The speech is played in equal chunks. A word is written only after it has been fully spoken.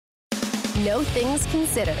No Things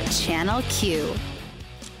Considered. Channel Q.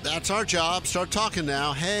 That's our job. Start talking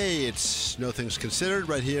now. Hey, it's No Things Considered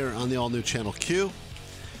right here on the all-new Channel Q.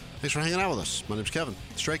 Thanks for hanging out with us. My name's Kevin,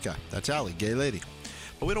 straight guy. That's Allie, gay lady.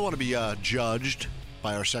 But we don't want to be judged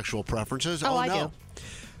by our sexual preferences. I do.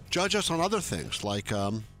 Judge us on other things, like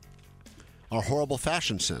our horrible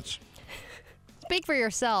fashion sense. Speak for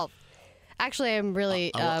yourself. Actually, I'm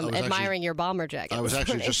really admiring your bomber jacket. I was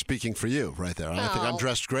actually just speaking for you right there. I think I'm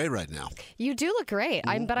dressed great right now. You do look great,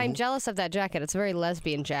 but I'm jealous of that jacket. It's a very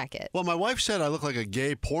lesbian jacket. Well, my wife said I look like a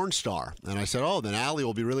gay porn star. And I said, then Allie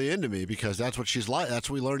will be really into me because that's what she's like. That's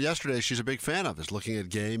what we learned yesterday she's a big fan of, is looking at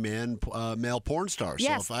gay male porn stars.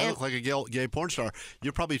 Yes, so if I look like a gay porn star,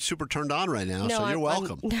 you're probably super turned on right now, so you're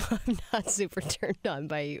welcome. I'm not super turned on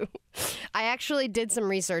by you. I actually did some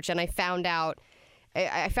research, and I found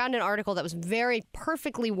an article that was very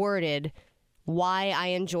perfectly worded why I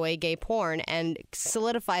enjoy gay porn and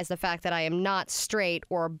solidifies the fact that I am not straight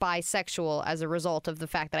or bisexual as a result of the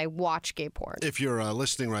fact that I watch gay porn. If you're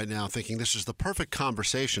listening right now thinking this is the perfect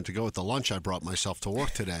conversation to go with the lunch I brought myself to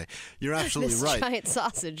work today, you're absolutely this right. Giant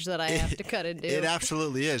sausage that I have to cut into. It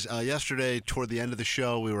absolutely is. Yesterday, toward the end of the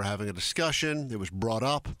show, we were having a discussion. It was brought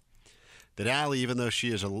up that Allie, even though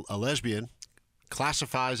she is a lesbian,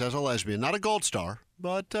 classifies as a lesbian, not a gold star,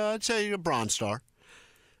 but I'd say a bronze star.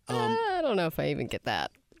 I don't know if I even get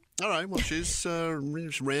that. All right, well, she's a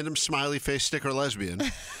random smiley face sticker lesbian.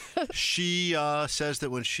 She says that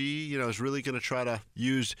when she, is really going to try to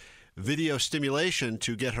use video stimulation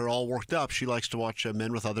to get her all worked up, she likes to watch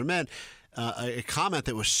men with other men. A comment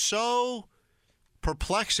that was so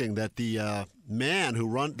perplexing that the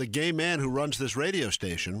gay man who runs this radio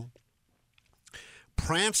station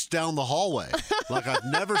pranced down the hallway like I've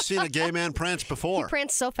never seen a gay man prance before. He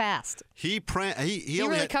pranced so fast. He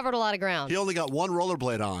really covered a lot of ground. He only got one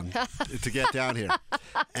rollerblade on to get down here.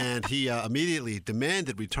 And he immediately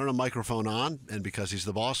demanded we turn a microphone on. And because he's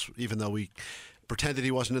the boss, even though we pretended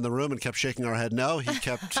he wasn't in the room and kept shaking our head no, he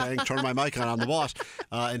kept saying, turn my mic on, I'm the boss.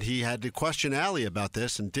 And he had to question Allie about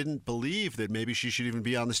this and didn't believe that maybe she should even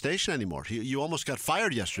be on the station anymore. You almost got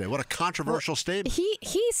fired yesterday. What a controversial statement.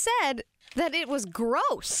 He said that it was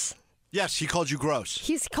gross. Yes, he called you gross.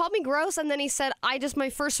 He's called me gross, and then he said, my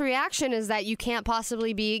first reaction is that you can't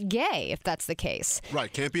possibly be gay if that's the case.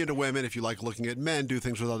 Right, can't be into women if you like looking at men, do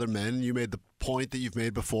things with other men. You made the point that you've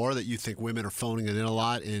made before that you think women are phoning it in a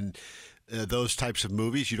lot in those types of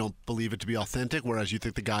movies. You don't believe it to be authentic, whereas you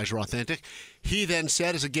think the guys are authentic. He then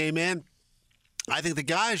said, as a gay man, I think the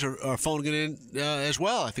guys are phoning it in as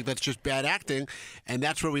well. I think that's just bad acting, and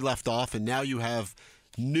that's where we left off, and now you have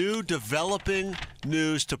new developing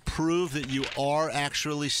news to prove that you are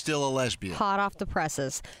actually still a lesbian. Hot off the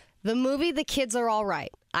presses. The movie The Kids Are All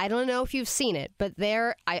Right. I don't know if you've seen it, but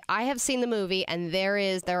I have seen the movie, and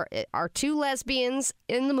there are two lesbians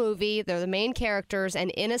in the movie. They're the main characters,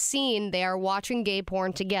 and in a scene, they are watching gay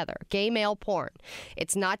porn together, gay male porn.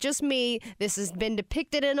 It's not just me. This has been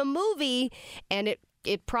depicted in a movie, and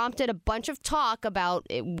it prompted a bunch of talk about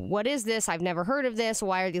what is this? I've never heard of this.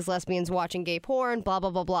 Why are these lesbians watching gay porn? Blah, blah,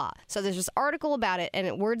 blah, blah. So there's this article about it, and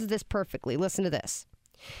it words this perfectly. Listen to this.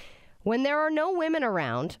 When there are no women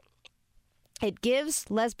around, it gives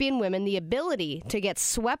lesbian women the ability to get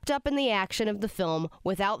swept up in the action of the film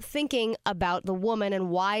without thinking about the woman and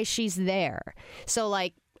why she's there. So,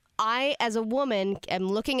 I, as a woman, am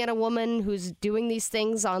looking at a woman who's doing these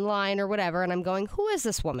things online or whatever, and I'm going, who is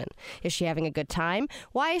this woman? Is she having a good time?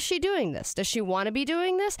 Why is she doing this? Does she want to be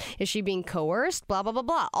doing this? Is she being coerced? Blah, blah, blah,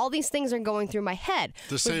 blah. All these things are going through my head.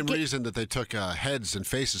 The same reason that they took heads and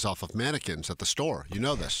faces off of mannequins at the store. You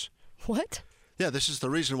know this. What? Yeah, this is the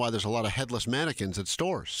reason why there's a lot of headless mannequins at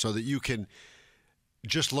stores, so that you can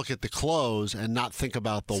just look at the clothes and not think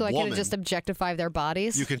about the woman. So I can just objectify their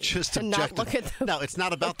bodies? You can just and not look at them. No, it's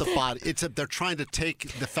not about the body. It's they're trying to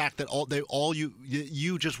take the fact that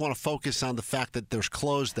you just want to focus on the fact that there's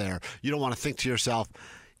clothes there. You don't want to think to yourself,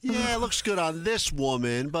 yeah, it looks good on this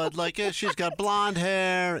woman, but she's got blonde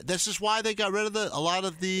hair. This is why they got rid of a lot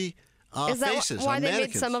of the Is that faces why on they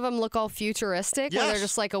mannequins. made some of them look all futuristic? Yes. Where they're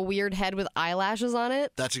just like a weird head with eyelashes on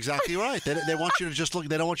it? That's exactly right. They want you to just look.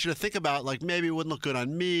 They don't want you to think about maybe it wouldn't look good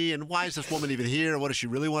on me, and why is this woman even here? What does she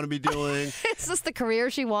really want to be doing? Is this the career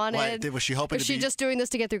she wanted? Was she hoping? Is she just doing this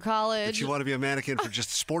to get through college? Did she want to be a mannequin for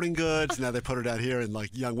just sporting goods? Now they put her down here in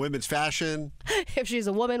young women's fashion. If she's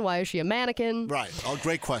a woman, why is she a mannequin? Right. All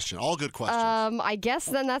great question. All good questions. I guess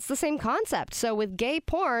then that's the same concept. So with gay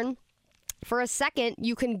porn, for a second,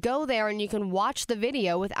 you can go there and you can watch the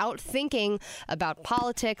video without thinking about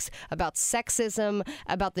politics, about sexism,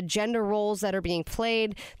 about the gender roles that are being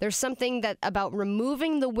played. There's something that about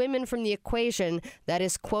removing the women from the equation that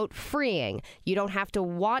is, quote, freeing. You don't have to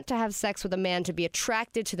want to have sex with a man to be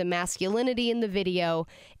attracted to the masculinity in the video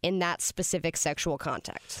in that specific sexual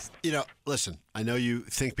context. You know, listen, I know you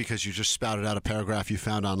think because you just spouted out a paragraph you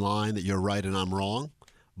found online that you're right and I'm wrong,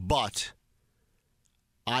 but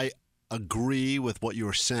I agree with what you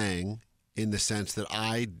were saying in the sense that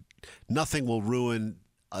nothing will ruin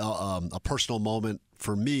a personal moment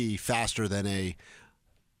for me faster than a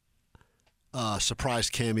surprise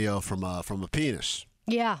cameo from a penis.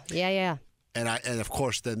 Yeah. And of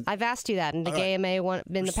course then I've asked you that in the GMA one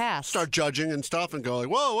in the past. Start judging and stuff and go like,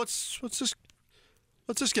 whoa, what's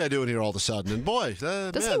this guy doing here all of a sudden? And boy,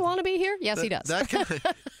 does he want to be here? Yes, he does. That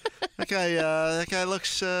guy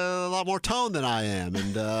looks a lot more toned than I am.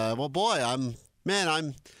 And well, boy, I'm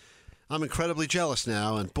incredibly jealous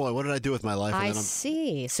now. And boy, what did I do with my life? I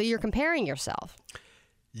see. So you're comparing yourself.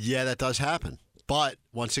 Yeah, that does happen. But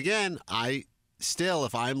once again,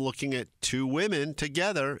 if I'm looking at two women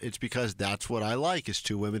together, it's because that's what I like is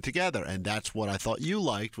two women together. And that's what I thought you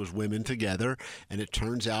liked was women together. And it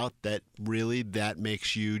turns out that really that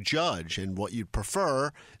makes you judge. And what you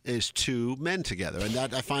prefer is two men together. And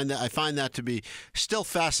that I find that to be still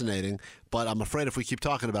fascinating. But I'm afraid if we keep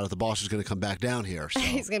talking about it, the boss is going to come back down here. So.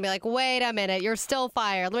 He's going to be like, wait a minute, you're still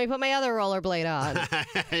fired. Let me put my other rollerblade on.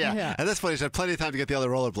 yeah. And that's funny. He's had plenty of time to get the other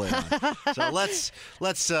rollerblade on. So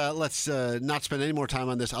let's not spend any more time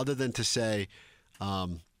on this other than to say,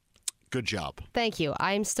 good job. Thank you.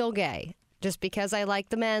 I'm still gay. Just because I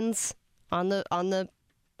like the men's on the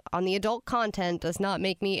adult content does not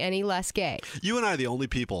make me any less gay. You and I are the only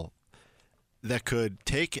people that could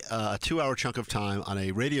take a 2-hour chunk of time on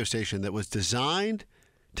a radio station that was designed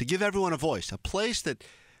to give everyone a voice, a place that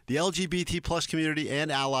the LGBT plus community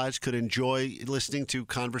and allies could enjoy listening to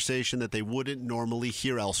conversation that they wouldn't normally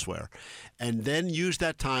hear elsewhere, and then use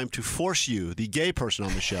that time to force you, the gay person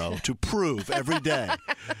on the show, to prove every day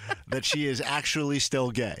that she is actually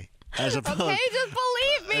still gay. As opposed, okay, just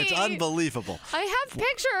believe me. It's unbelievable. I have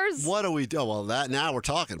pictures. What do we do? Well, now we're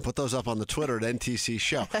talking. Put those up on the Twitter at NTC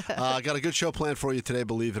Show. Got a good show planned for you today,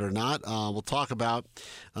 believe it or not. We'll talk about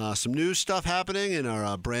some news stuff happening in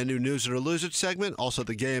our brand new News It or Lose It segment. Also,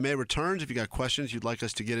 the GMA returns. If you got questions you'd like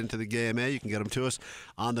us to get into the GMA, you can get them to us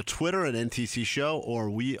on the Twitter at NTC Show, or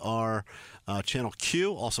we are Channel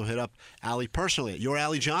Q. Also hit up Allie personally at Your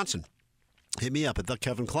Allie Johnson. Hit me up at The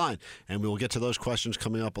Kevin Klein, and we will get to those questions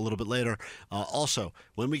coming up a little bit later. Also,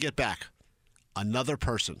 when we get back, another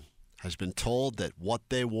person has been told that what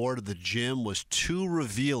they wore to the gym was too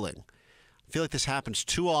revealing. I feel like this happens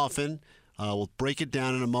too often. We'll break it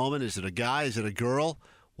down in a moment. Is it a guy? Is it a girl?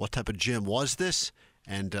 What type of gym was this?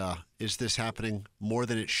 And is this happening more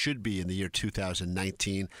than it should be in the year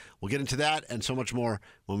 2019? We'll get into that and so much more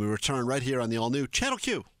when we return right here on the all-new Channel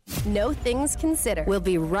Q. No Things Considered. We'll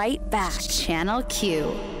be right back. Channel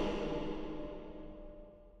Q.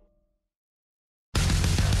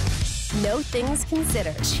 No Things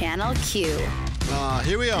Considered. Channel Q.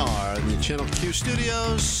 Here we are in the Channel Q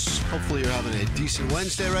studios. Hopefully you're having a decent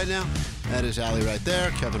Wednesday right now. That is Allie right there,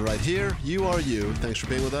 Kevin right here. You are you. Thanks for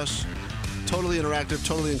being with us. Totally interactive,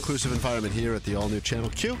 totally inclusive environment here at the all-new Channel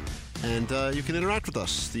Q. And you can interact with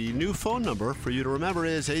us. The new phone number for you to remember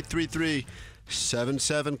is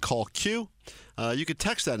 833-77-CALL-Q. You could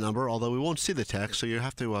text that number, although we won't see the text, so you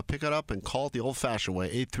have to pick it up and call it the old-fashioned way,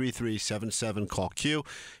 833-77-CALL-Q.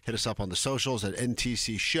 Hit us up on the socials at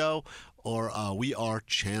NTC Show, or we are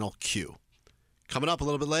Channel Q. Coming up a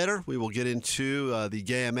little bit later, we will get into the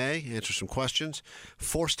GMA, answer some questions,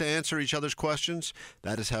 forced to answer each other's questions.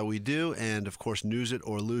 That is how we do, and, of course, News It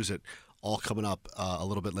or Lose It, all coming up a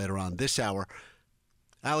little bit later on this hour.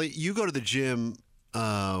 Allie, you go to the gym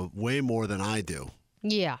way more than I do.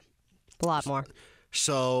 Yeah, a lot more.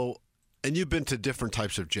 So, and you've been to different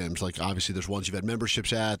types of gyms. Like, obviously, there's ones you've had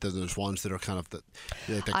memberships at. Then there's ones that are kind of the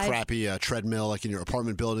crappy treadmill, like in your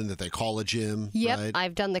apartment building that they call a gym. Yep, right?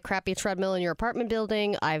 I've done the crappy treadmill in your apartment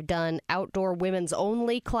building. I've done outdoor women's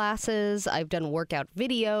only classes. I've done workout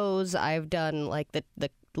videos. I've done like the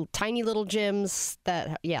tiny little gyms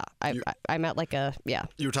that, I'm at like a,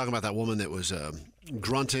 You were talking about that woman that was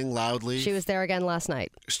grunting loudly. She was there again last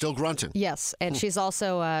night. Still grunting. Yes, and she's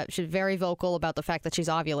also she's very vocal about the fact that she's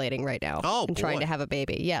ovulating right now and trying to have a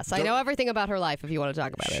baby. Yes, I know everything about her life if you want to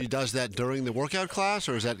talk about it. She does that during the workout class,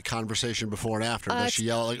 or is that conversation before and after? Does she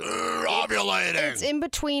yell like, ovulating? It's in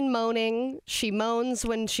between moaning. She moans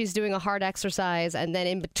when she's doing a hard exercise, and then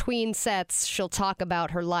in between sets, she'll talk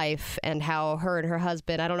about her life and how her and her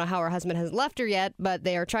husband, I don't know how her husband has left her yet, but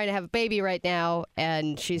they are trying to have a baby right now,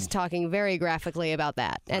 and she's talking very graphically about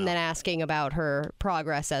that, and then asking about her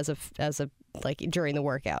progress as a like during the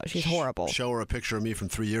workout. She's horrible. Show her a picture of me from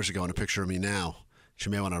 3 years ago and a picture of me now. She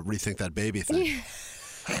may want to rethink that baby thing.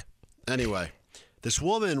 Anyway, this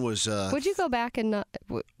woman was. Would you go back and not?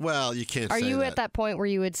 Well, you can't. Are say you that. at that point where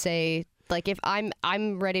you would say, like, if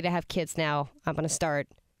I'm ready to have kids now, I'm going to start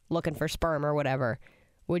looking for sperm or whatever?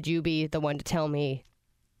 Would you be the one to tell me?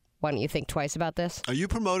 Why don't you think twice about this? Are you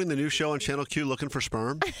promoting the new show on Channel Q, Looking for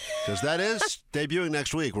Sperm? Because that is debuting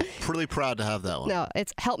next week. We're pretty proud to have that one. No,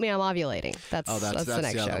 it's Help Me, I'm Ovulating. That's the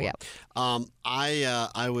next show. One. Yeah.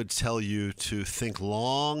 I would tell you to think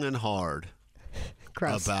long and hard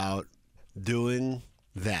Gross. about doing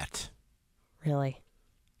that. Really?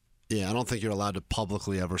 Yeah, I don't think you're allowed to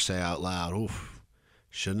publicly ever say out loud, "Oof,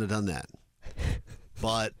 shouldn't have done that."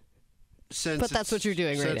 But that's what you're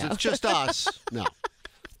doing right now. It's just us. No.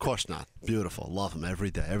 Of course not. Beautiful. Love them every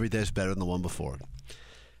day. Every day is better than the one before.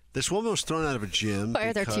 This woman was thrown out of a gym. Why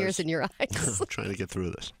are there tears in your eyes? I'm trying to get through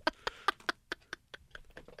this.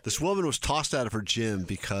 This woman was tossed out of her gym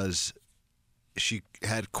because she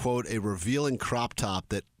had, quote, a revealing crop top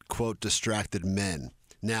that, quote, distracted men.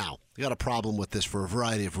 Now, I got a problem with this for a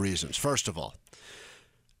variety of reasons. First of all,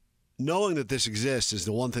 knowing that this exists is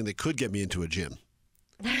the one thing that could get me into a gym.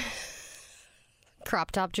 Crop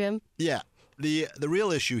top gym? Yeah. The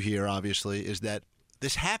real issue here, obviously, is that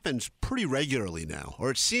this happens pretty regularly now,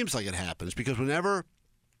 or it seems like it happens, because whenever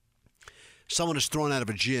someone is thrown out of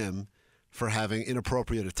a gym for having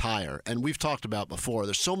inappropriate attire, and we've talked about before,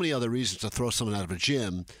 there's so many other reasons to throw someone out of a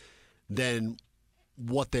gym than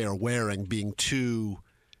what they are wearing being too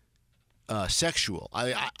sexual.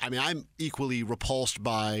 I mean, I'm equally repulsed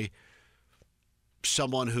by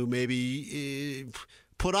someone who maybe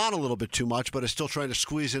put on a little bit too much, but is still trying to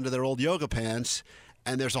squeeze into their old yoga pants,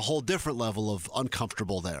 and there's a whole different level of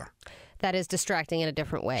uncomfortable there. That is distracting in a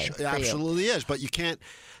different way. It absolutely is, but you can't.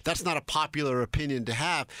 That's not a popular opinion to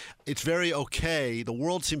have. It's very okay. The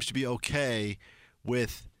world seems to be okay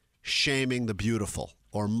with shaming the beautiful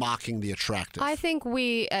or mocking the attractive. I think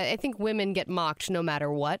women get mocked no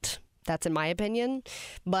matter what. That's in my opinion.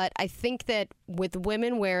 But I think that with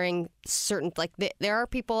women wearing certain, like there are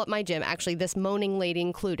people at my gym, actually this moaning lady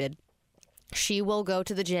included, she will go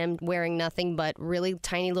to the gym wearing nothing but really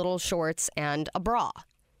tiny little shorts and a bra.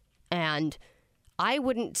 And I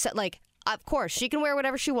wouldn't say, like, of course, she can wear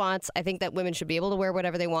whatever she wants. I think that women should be able to wear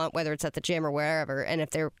whatever they want, whether it's at the gym or wherever. And if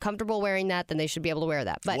they're comfortable wearing that, then they should be able to wear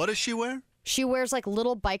that. But what does she wear? She wears like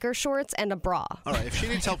little biker shorts and a bra. All right, if she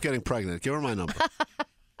needs help getting pregnant, give her my number.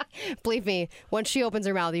 Believe me, once she opens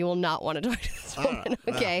her mouth, you will not want to talk to this woman.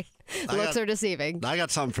 Okay. Looks are deceiving. I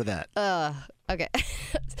got something for that. Okay.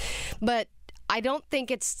 But I don't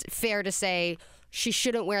think it's fair to say she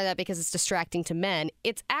shouldn't wear that because it's distracting to men.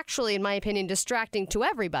 It's actually, in my opinion, distracting to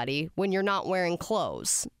everybody when you're not wearing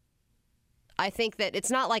clothes. I think that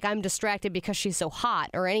it's not like I'm distracted because she's so hot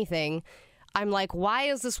or anything. I'm like, why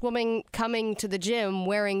is this woman coming to the gym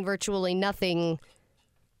wearing virtually nothing?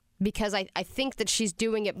 Because I think that she's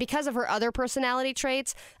doing it because of her other personality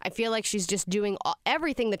traits. I feel like she's just doing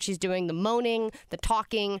everything that she's doing, the moaning, the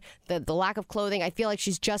talking, the lack of clothing. I feel like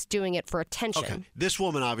she's just doing it for attention. Okay. This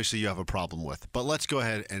woman, obviously, you have a problem with. But let's go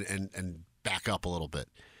ahead and back up a little bit.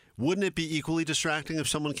 Wouldn't it be equally distracting if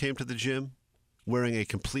someone came to the gym wearing a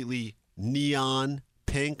completely neon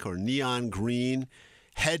pink or neon green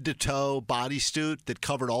head-to-toe bodysuit that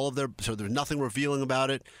covered all of so there's nothing revealing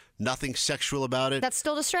about it, nothing sexual about it. That's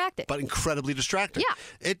still distracting. But incredibly distracting.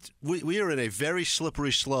 Yeah. We are in a very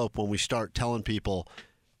slippery slope when we start telling people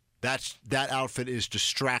that outfit is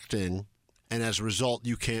distracting, and as a result,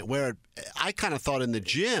 you can't wear it. I kind of thought in the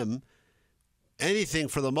gym, anything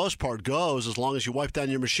for the most part goes as long as you wipe down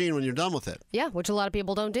your machine when you're done with it. Yeah, which a lot of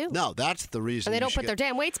people don't do. No, that's the reason. And they don't put their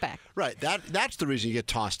damn weights back. Right. That's the reason you get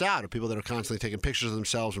tossed out, are people that are constantly taking pictures of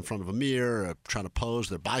themselves in front of a mirror, or trying to pose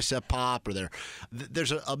their bicep pop, or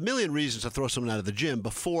there's a million reasons to throw someone out of the gym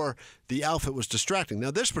before the outfit was distracting. Now,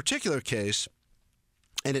 this particular case,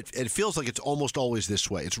 and it feels like it's almost always this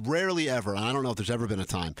way. It's rarely ever, and I don't know if there's ever been a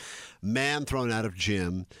time, man thrown out of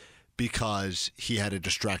gym because he had a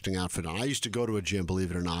distracting outfit on. I used to go to a gym, believe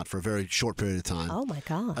it or not, for a very short period of time. Oh, my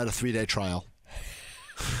God. I had a 3-day trial.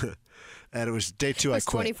 And it was day 2 I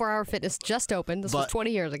quit. 24-hour fitness just opened. This was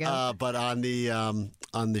 20 years ago. But on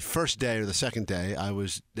the first day or the second day,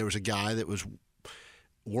 there was a guy that was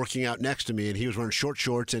working out next to me, and he was wearing short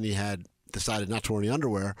shorts, and he had decided not to wear any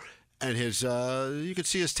underwear, and his you could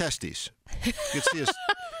see his testes. You could see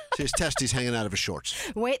his testes hanging out of his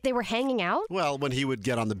shorts. Wait, they were hanging out? Well, when he would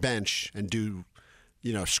get on the bench and do,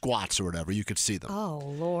 squats or whatever, you could see them. Oh,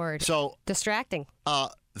 Lord. So distracting.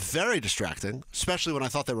 Very distracting, especially when I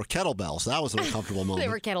thought they were kettlebells. That was an uncomfortable moment. They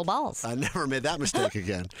were kettleballs. I never made that mistake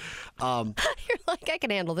again. You're like, I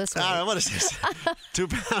can handle this one. All right, what is this?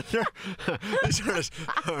 2-pounder?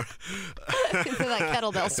 That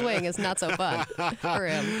kettlebell swing is not so fun for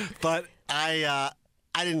him. But I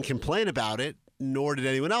didn't complain about it, nor did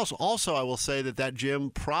anyone else. Also, I will say that gym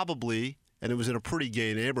probably, and it was in a pretty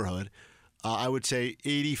gay neighborhood, I would say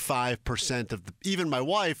 85% of even my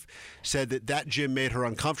wife said that gym made her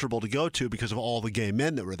uncomfortable to go to because of all the gay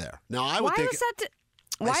men that were there. Now, I would think.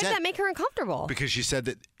 Why did that make her uncomfortable? Because she said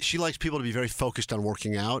that she likes people to be very focused on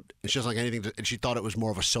working out, and she doesn't like anything. And she thought it was more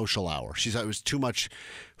of a social hour. She thought it was too much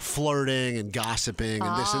flirting and gossiping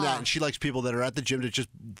and this and that. And she likes people that are at the gym to just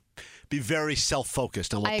be very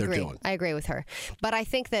self-focused on what they're doing. I agree with her. But I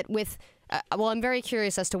think that I'm very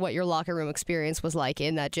curious as to what your locker room experience was like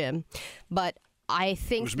in that gym. But I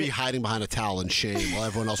think it was me hiding behind a towel in shame while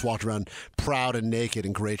everyone else walked around proud and naked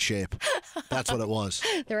in great shape. That's what it was.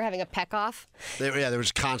 They were having a peck off? They were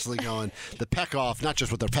just constantly going, the peck off, not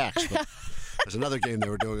just with their pecs, but there's another game they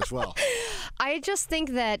were doing as well. I just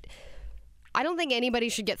think that I don't think anybody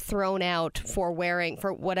should get thrown out for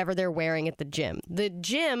whatever they're wearing at the gym. The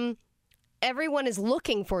gym, everyone is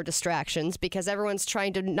looking for distractions because everyone's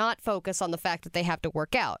trying to not focus on the fact that they have to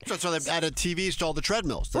work out. That's why they've added TVs to all the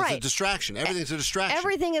treadmills. That's a distraction. Everything's a distraction.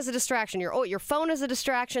 Everything is a distraction. Your phone is a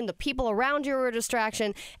distraction. The people around you are a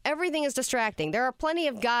distraction. Everything is distracting. There are plenty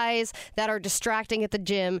of guys that are distracting at the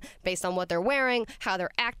gym based on what they're wearing, how they're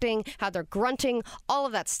acting, how they're grunting, all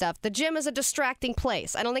of that stuff. The gym is a distracting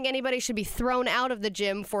place. I don't think anybody should be thrown out of the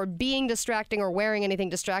gym for being distracting or wearing anything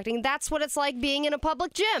distracting. That's what it's like being in a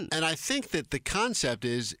public gym. And I think that the concept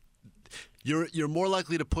is you're more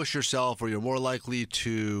likely to push yourself, or you're more likely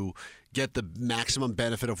to get the maximum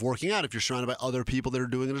benefit of working out if you're surrounded by other people that are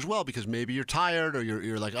doing it as well, because maybe you're tired or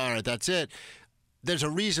you're like, all right, that's it. There's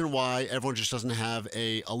a reason why everyone just doesn't have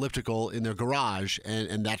a elliptical in their garage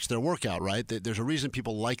and that's their workout, right? There's a reason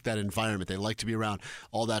people like that environment. They like to be around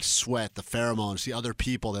all that sweat, the pheromones, the other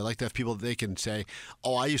people. They like to have people that they can say,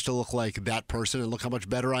 oh, I used to look like that person and look how much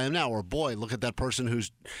better I am now. Or, boy, look at that person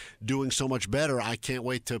who's doing so much better. I can't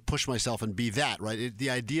wait to push myself and be that, right?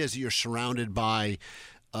 The idea is that you're surrounded by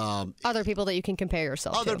other people that you can compare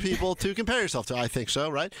yourself to. Other people to compare yourself to, I think so,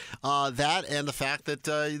 right? That and the fact that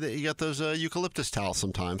you got those eucalyptus towels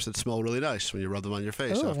sometimes that smell really nice when you rub them on your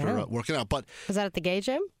face after working out. But was that at the gay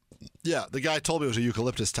gym? Yeah, the guy told me it was a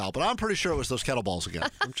eucalyptus towel, but I'm pretty sure it was those kettlebells again.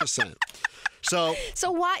 I'm just saying. So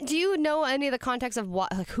why do you know any of the context of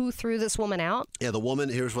who threw this woman out? Yeah, the woman,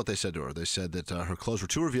 here's what they said to her. They said that her clothes were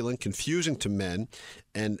too revealing, confusing to men.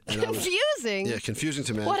 And confusing? Yeah, confusing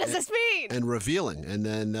to men. What does this mean? And revealing. And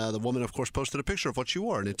then the woman, of course, posted a picture of what she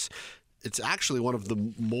wore. And it's actually one of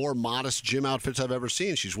the more modest gym outfits I've ever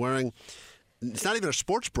seen. She's wearing... It's not even a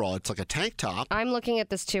sports bra. It's like a tank top. I'm looking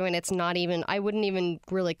at this, too, and it's not even... I wouldn't even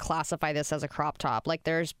really classify this as a crop top. Like,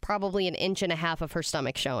 there's probably 1.5 inches of her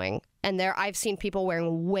stomach showing. And I've seen people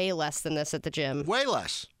wearing way less than this at the gym. Way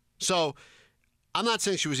less. So, I'm not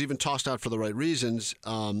saying she was even tossed out for the right reasons.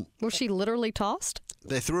 Was she literally tossed?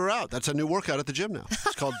 They threw her out. That's a new workout at the gym now.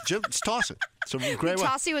 It's called gym. It's tossing. It's a great way.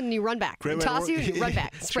 Toss you and you run back. Toss you and you run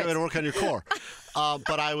back. It's a great way to work on your core.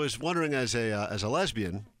 But I was wondering, as a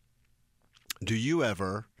lesbian... Do you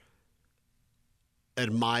ever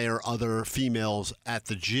admire other females at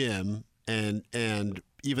the gym, and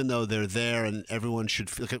even though they're there and everyone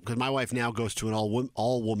should feel, because my wife now goes to an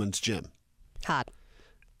all women's gym. Hot.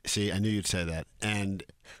 See, I knew you'd say that. And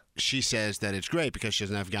she says that it's great because she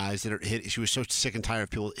doesn't have guys that are she was so sick and tired of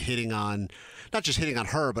people hitting on, not just hitting on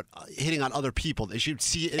her, but hitting on other people. She'd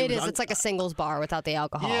see it. It's like a singles bar without the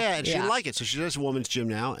alcohol. Yeah, and she didn't like it. So she does a woman's gym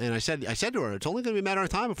now. And I said to her, it's only going to be a matter of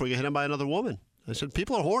time before you get hit on by another woman. I said,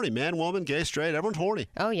 people are horny, man, woman, gay, straight, everyone's horny.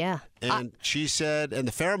 Oh, yeah. And she said, and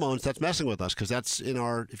the pheromones, that's messing with us, because that's in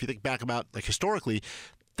our, if you think back about, like, historically,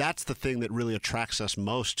 that's the thing that really attracts us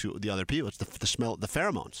most to the other people. It's the smell, the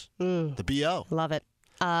pheromones, the BO. Love it.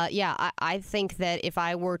 I think that if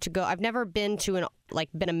I were to go, I've never been to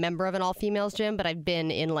been a member of an all-females gym, but I've been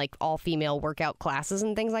in, like, all-female workout classes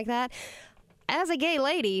and things like that. As a gay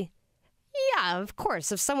lady... Yeah, of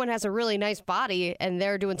course. If someone has a really nice body and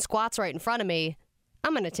they're doing squats right in front of me,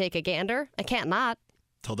 I'm going to take a gander. I can't not.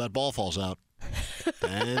 till that ball falls out.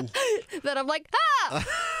 And Then I'm like, ah!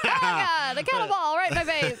 Oh my God, a kettleball right in my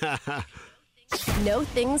face. No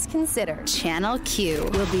Things Considered. Channel Q.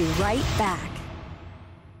 We'll be right back.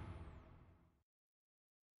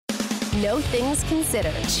 No Things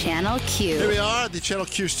Considered. Channel Q. here we are at the Channel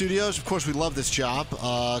Q studios. Of course, we love this job.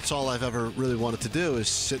 It's all I've ever really wanted to do is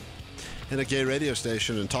sit in a gay radio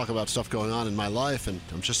station and talk about stuff going on in my life. And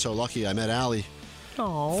I'm just so lucky I met Allie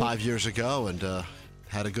 5 years ago and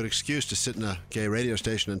had a good excuse to sit in a gay radio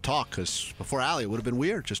station and talk, because before Allie, it would have been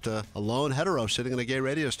weird, just a lone hetero sitting in a gay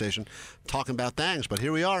radio station talking about things. But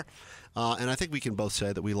here we are, and I think we can both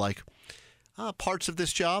say that we like parts of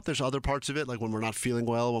this job. There's other parts of it, like when we're not feeling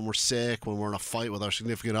well, when we're sick, when we're in a fight with our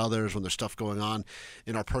significant others, when there's stuff going on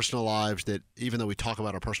in our personal lives that, even though we talk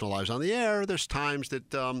about our personal lives on the air, there's times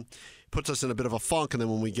that puts us in a bit of a funk, and then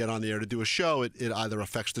when we get on the air to do a show, it either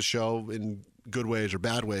affects the show in good ways or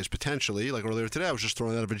bad ways, potentially. Like earlier today, I was just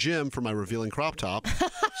thrown out of a gym for my revealing crop top,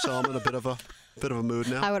 so I'm in a bit of a mood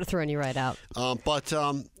now. I would have thrown you right out. But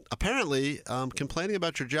apparently, complaining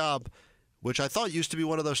about your job, which I thought used to be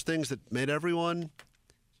one of those things that made everyone,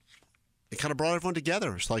 it kind of brought everyone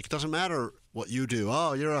together. It's like, it doesn't matter what you do.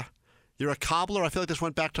 Oh, you're a cobbler? I feel like this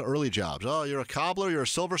went back to early jobs. Oh, you're a cobbler? You're a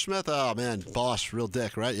silversmith? Oh, man, boss, real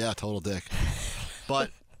dick, right? Yeah, total dick. But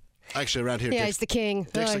actually, around here, Yeah, he's the king.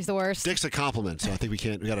 He's the worst. Dick's a compliment, so I think we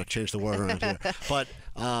got to change the word around here. But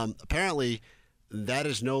apparently, that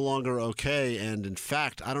is no longer okay. And in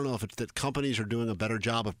fact, I don't know if it's that companies are doing a better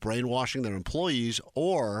job of brainwashing their employees,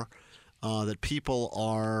 or that people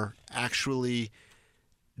are actually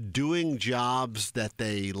doing jobs that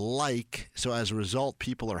they like. So as a result,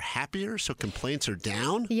 people are happier. So complaints are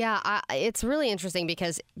down. Yeah, it's really interesting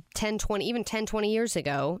because 10, 20 years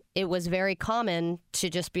ago, it was very common to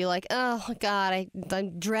just be like, oh, God,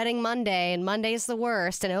 I'm dreading Monday, and Monday's the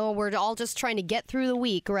worst. And, oh, we're all just trying to get through the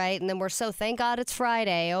week, right? And then we're so, thank God it's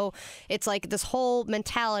Friday. Oh, it's like this whole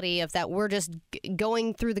mentality of that we're just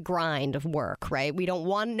going through the grind of work, right? No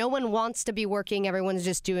one wants to be working. Everyone's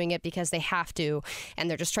just doing it because they have to, and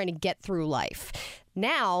they're just trying to get through life.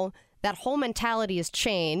 Now, that whole mentality has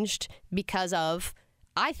changed because of,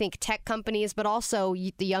 I think, tech companies, but also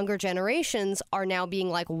the younger generations are now being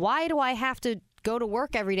like, why do I have to go to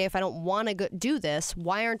work every day if I don't want to do this?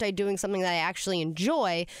 Why aren't I doing something that I actually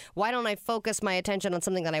enjoy? Why don't I focus my attention on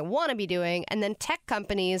something that I want to be doing? And then tech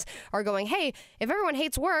companies are going, hey, if everyone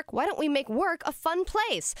hates work, why don't we make work a fun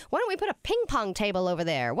place? Why don't we put a ping pong table over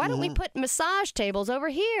there? Why don't we put massage tables over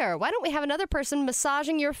here? Why don't we have another person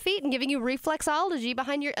massaging your feet and giving you reflexology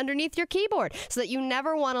underneath your keyboard so that you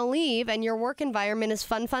never want to leave and your work environment is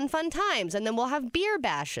fun times? And then we'll have beer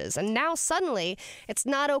bashes. And now suddenly it's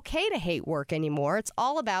not okay to hate work anymore. It's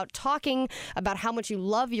all about talking about how much you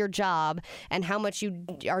love your job and how much you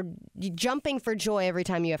are jumping for joy every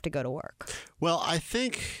time you have to go to work. Well, I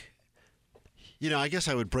think, I guess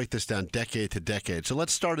I would break this down decade to decade. So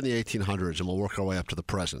let's start in the 1800s and we'll work our way up to the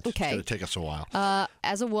present. Okay. It's going to take us a while.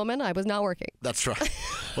 As a woman, I was not working. That's right.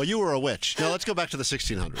 Well, you were a witch. Now let's go back to the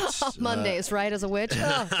 1600s. Mondays, right? As a witch?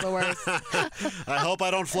 Oh, the worst. I hope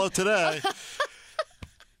I don't float today.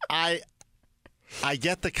 I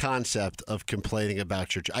get the concept of complaining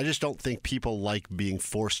about your job. I just don't think people like being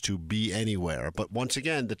forced to be anywhere. But once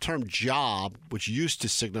again, the term job, which used to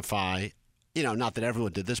signify, not that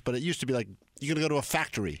everyone did this, but it used to be like, you're going to go to a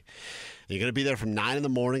factory. You're going to be there from 9 in the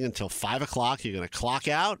morning until 5 o'clock. You're going to clock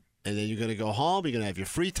out, and then you're going to go home. You're going to have your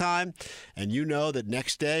free time. And you know that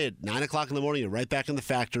next day at 9 o'clock in the morning, you're right back in the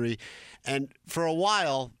factory. And for a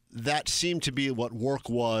while, that seemed to be what work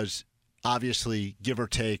was. Obviously, give or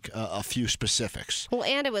take a few specifics. Well,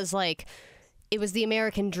 and it was the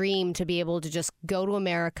American dream to be able to just go to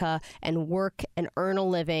America and work and earn a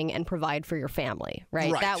living and provide for your family,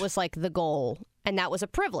 right? That was like the goal, and that was a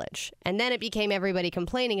privilege. And then it became everybody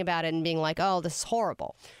complaining about it and being like, oh, this is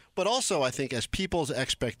horrible. But also, I think as people's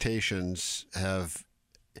expectations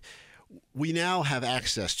we now have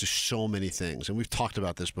access to so many things, and we've talked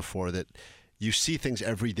about this before, that you see things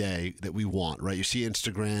every day that we want, right? You see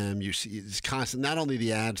Instagram, you see it's constant, not only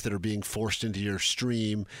the ads that are being forced into your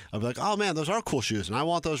stream of like, oh man, those are cool shoes and I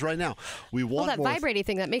want those right now. We want that vibrating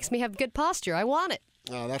thing that makes me have good posture. I want it.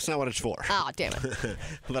 Oh, that's not what it's for. Oh, damn it.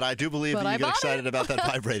 But I do believe that you get excited about that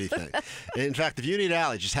vibrating thing. In fact, if you need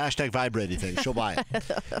Allie, just #vibrating thing. She'll buy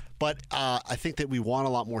it. But I think that we want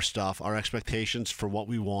a lot more stuff. Our expectations for what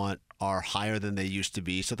we want are higher than they used to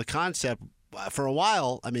be. So the concept, for a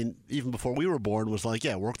while, I mean, even before we were born, was like,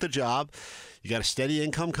 yeah, work the job. You got a steady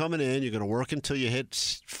income coming in. You're going to work until you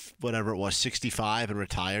hit whatever it was, 65 and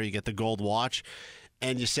retire. You get the gold watch.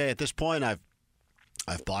 And you say, at this point, I've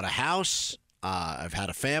bought a house. I've had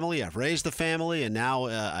a family. I've raised the family, and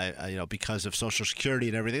now, because of Social Security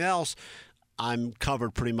and everything else, I'm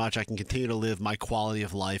covered pretty much. I can continue to live my quality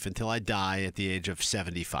of life until I die at the age of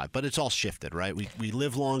 75. But it's all shifted, right? We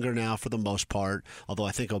live longer now for the most part, although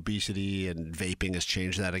I think obesity and vaping has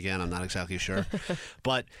changed that again. I'm not exactly sure.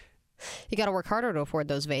 But you got to work harder to afford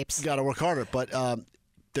those vapes. You got to work harder. But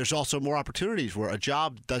there's also more opportunities where a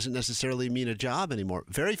job doesn't necessarily mean a job anymore.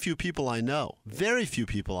 Very few people I know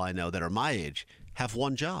that are my age have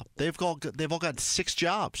one job. They've all got 6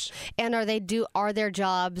 jobs. And are their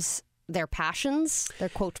jobs their passions, their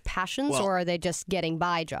quote passions, or are they just getting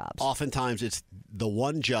by jobs? Oftentimes it's the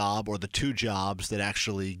one job or the 2 jobs that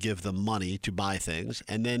actually give them money to buy things.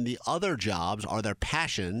 And then the other jobs are their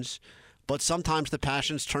passions, but sometimes the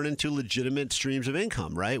passions turn into legitimate streams of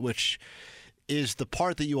income, right? Which is the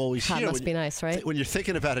part that you always hear. That must be nice, right? When you're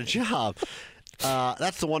thinking about a job.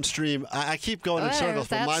 That's the one stream. I keep going in circles,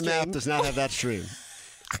 but my map does not have that stream.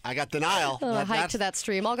 I got denial. Hike to that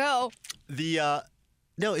stream. I'll go.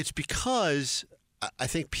 No, it's because I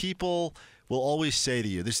think people will always say to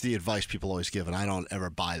you, this is the advice people always give, and I don't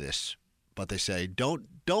ever buy this, but they say, don't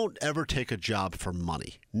ever take a job for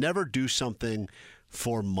money. Never do something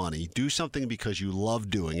for money. Do something because you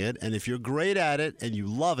love doing it, and if you're great at it and you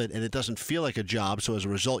love it and it doesn't feel like a job, so as a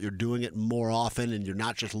result you're doing it more often and you're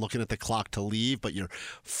not just looking at the clock to leave, but you're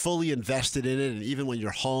fully invested in it, and even when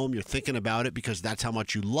you're home you're thinking about it because that's how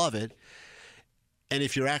much you love it. And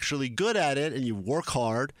if you're actually good at it and you work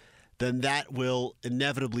hard, then that will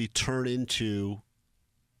inevitably turn into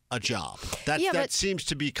a job. That seems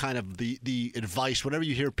to be kind of the advice. Whenever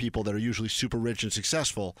you hear people that are usually super rich and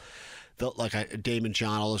successful, like Damon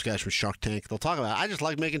John, all those guys from Shark Tank, they'll talk about, I just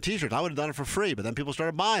like making T-shirts. I would have done it for free, but then people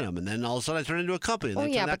started buying them, and then all of a sudden I turned into a company.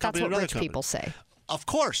 But that's what rich people say. Of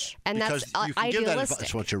course. And because that's you can idealistic. give that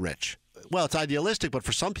advice once you're rich. Well, it's idealistic, but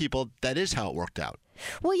for some people, that is how it worked out.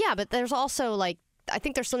 Well, yeah, but there's also I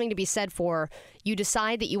think there's something to be said for you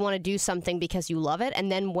decide that you want to do something because you love it. And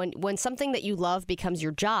then when something that you love becomes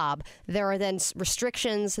your job, there are then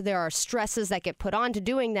restrictions, there are stresses that get put on to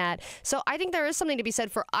doing that. So I think there is something to be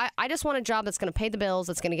said for I just want a job that's going to pay the bills,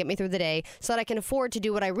 that's going to get me through the day so that I can afford to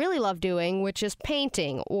do what I really love doing, which is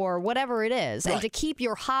painting or whatever it is. Right. And to keep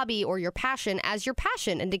your hobby or your passion as your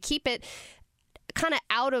passion and to keep it kind of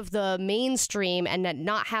out of the mainstream and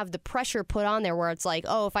not have the pressure put on there where it's like,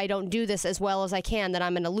 oh, if I don't do this as well as I can, then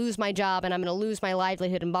I'm going to lose my job and I'm going to lose my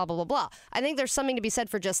livelihood and blah, blah, blah, blah. I think there's something to be said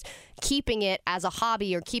for just keeping it as a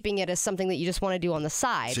hobby or keeping it as something that you just want to do on the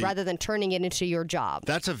side rather than turning it into your job.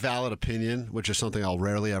 That's a valid opinion, which is something I'll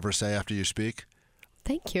rarely ever say after you speak.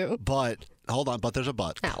 Thank you. But, hold on, but there's a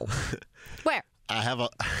but. Ow. Where? I have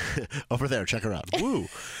over there, check her out. Woo.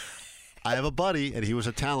 I have a buddy, and he was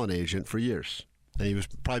a talent agent for years. And he was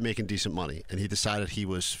probably making decent money. And he decided he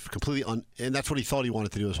was completely and that's what he thought he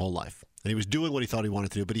wanted to do his whole life. And he was doing what he thought he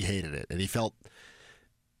wanted to do, but he hated it. And he felt...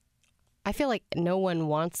 I feel like no one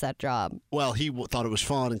wants that job. Well, he thought it was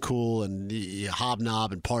fun and cool and he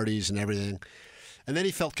hobnob and parties and everything. And then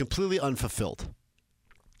he felt completely unfulfilled.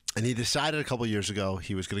 And he decided a couple of years ago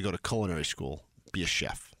he was going to go to culinary school, be a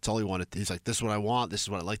chef. That's all he wanted. He's like, this is what I want. This is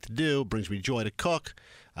what I like to do. It brings me joy to cook.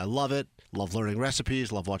 I love it. Love learning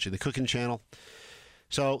recipes. Love watching the cooking channel.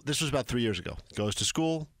 So this was about 3 years ago. Goes to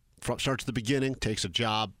school, starts at the beginning, takes a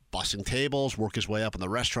job bussing tables, work his way up in the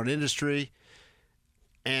restaurant industry.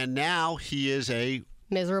 And now he is a...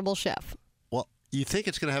 miserable chef. Well, you think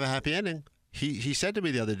it's going to have a happy ending. He said to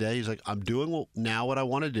me the other day, he's like, I'm doing now what I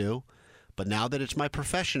want to do, but now that it's my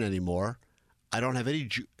profession anymore, I don't have any...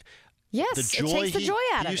 Yes, it takes the joy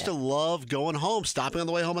out of it. He used to love going home, stopping on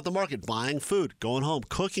the way home at the market, buying food, going home,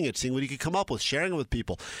 cooking it, seeing what he could come up with, sharing it with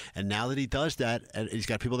people. And now that he does that, and he's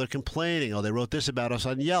got people that are complaining, oh, they wrote this about us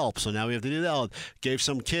on Yelp, so now we have to do that. Oh, gave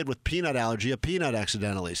some kid with peanut allergy a peanut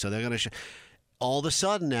accidentally, so they're going to... All of a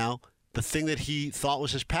sudden now, the thing that he thought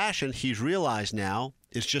was his passion, he's realized now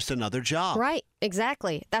is just another job. Right,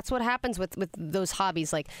 exactly. That's what happens with those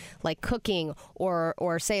hobbies like cooking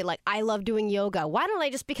or say like I love doing yoga. Why don't I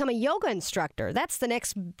just become a yoga instructor? That's the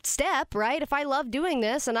next step, right? If I love doing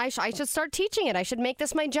this and I should start teaching it. I should make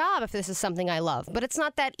this my job if this is something I love. But it's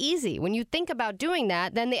not that easy. When you think about doing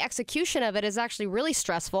that, then the execution of it is actually really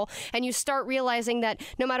stressful and you start realizing that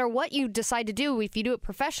no matter what you decide to do, if you do it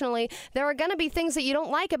professionally, there are going to be things that you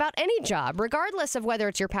don't like about any job, regardless of whether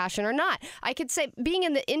it's your passion or not. I could say being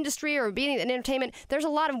in the industry or being in entertainment entertainment. There's a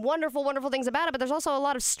lot of wonderful, wonderful things about it, but there's also a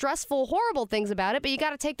lot of stressful, horrible things about it. But you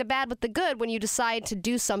got to take the bad with the good when you decide to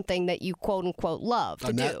do something that you quote unquote love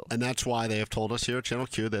to do. And that's why they have told us here at Channel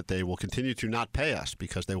Q that they will continue to not pay us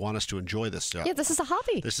because they want us to enjoy this stuff. Yeah, this is a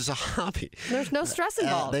hobby. This is a hobby. There's no stress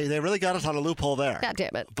involved. They really got us on a loophole there. God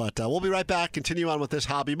damn it. But we'll be right back. Continue on with this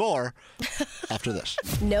hobby more after this.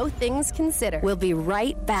 No Things Considered. We'll be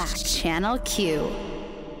right back. Channel Q.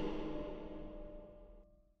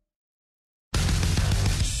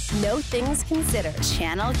 No Things Considered.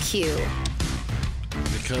 Channel Q.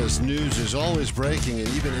 Because news is always breaking, and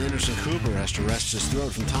even Anderson Cooper has to rest his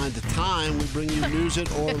throat from time to time. We bring you News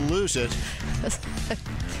It or Lose It. Is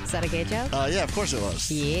that a gay joke? Yeah, of course it was.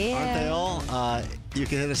 Yeah. Aren't they all? You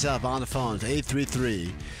can hit us up on the phones,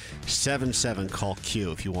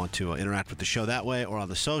 833-77-CALL-Q if you want to interact with the show that way, or on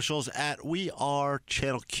the socials at We Are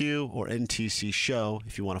Channel Q or NTC Show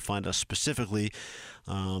if you want to find us specifically.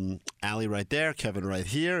 Allie right there, Kevin right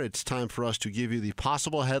here. It's time for us to give you the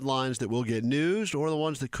possible headlines that will get newsed or the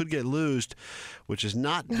ones that could get loosed, which is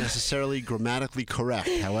not necessarily grammatically correct.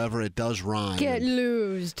 However, it does rhyme. Get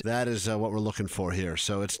loosed. That is what we're looking for here.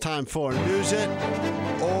 So it's time for News It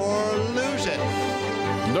or Lose It.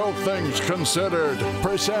 No Things Considered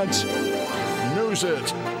presents News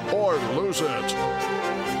It or Lose It.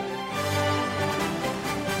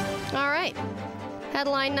 All right.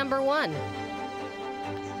 Headline number 1.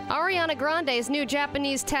 Ariana Grande's new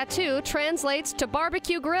Japanese tattoo translates to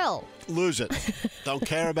barbecue grill. Lose it. Don't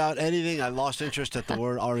care about anything. I lost interest at the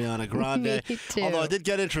word Ariana Grande. Me too. Although I did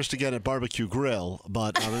get interest again at barbecue grill,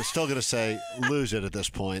 but I'm still going to say lose it at this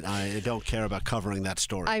point. I don't care about covering that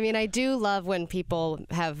story. I mean, I do love when people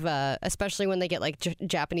have, especially when they get like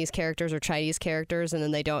Japanese characters or Chinese characters, and then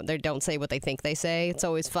they don't say what they think they say. It's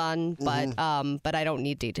always fun, but I don't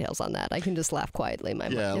need details on that. I can just laugh quietly in my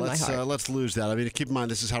heart. Let's lose that. I mean, keep in mind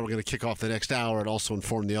this is how we're going to kick off the next hour and also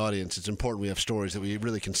inform the audience. It's important we have stories that we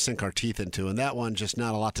really can sink our teeth into, and that one just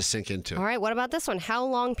not a lot to sink into. All right, what about this one? How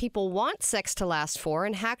long people want sex to last for,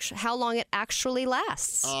 and how long it actually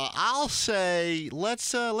lasts? I'll say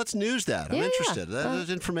let's news that. I'm interested. That is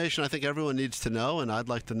information I think everyone needs to know, and I'd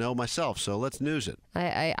like to know myself. So let's news it.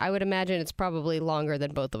 I would imagine it's probably longer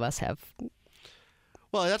than both of us have.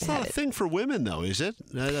 Well, that's not a thing for women, though, is it?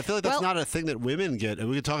 I feel like that's not a thing that women get. And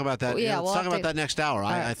we can talk about that. Yeah, let's talk about that next hour.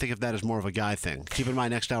 I think of that as more of a guy thing. Keep in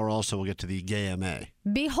mind, next hour also we'll get to the gay MA.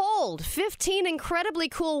 Behold, 15 incredibly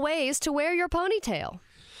cool ways to wear your ponytail.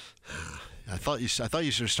 I thought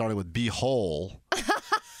you were starting with behold.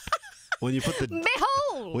 When you put the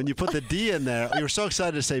behold, when you put the D in there, you were so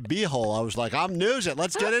excited to say behold. I was like, I'm news it.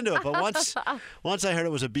 Let's get into it. But once I heard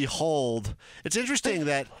it was a behold, it's interesting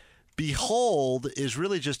that behold is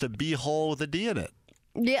really just a beehole with a D in it.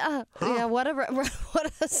 Yeah, yeah. What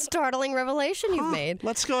a startling revelation you've made.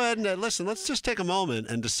 Let's go ahead and listen. Let's just take a moment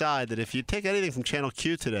and decide that if you take anything from Channel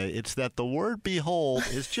Q today, it's that the word behold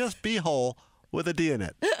is just beehole with a D in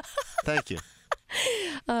it. Thank you.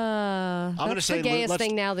 I'm going to say the gayest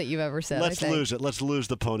thing now that you've ever said. Let's lose it. Let's lose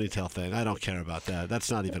the ponytail thing. I don't care about that. That's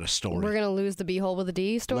not even a story. We're going to lose the beehole with a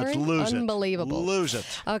D story? Let's lose Unbelievable. it. Lose it.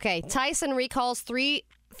 Okay. Tyson recalls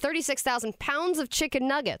 36,000 pounds of chicken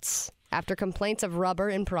nuggets after complaints of rubber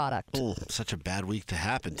in product. Oh, such a bad week to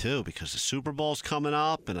happen, too, because the Super Bowl's coming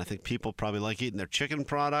up, and I think people probably like eating their chicken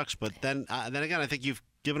products. But then again, I think you've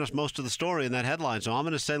given us most of the story in that headline, so I'm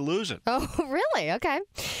going to say lose it. Oh, really? Okay.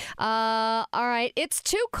 All right. It's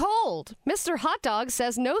too cold. Mr. Hot Dog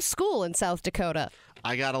says no school in South Dakota.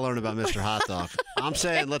 I got to learn about Mr. Hot Dog. I'm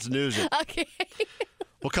saying let's news it. Okay.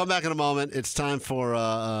 We'll come back in a moment. It's time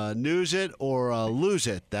for News It or Lose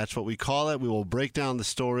It. That's what we call it. We will break down the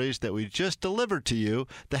stories that we just delivered to you,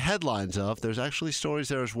 the headlines of. There's actually stories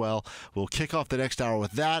there as well. We'll kick off the next hour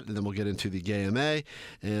with that, and then we'll get into the Gay MA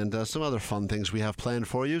and some other fun things we have planned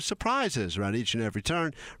for you. Surprises around each and every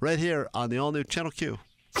turn right here on the all-new Channel Q.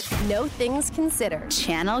 No Things Considered.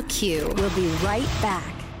 Channel Q. We'll be right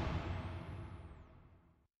back.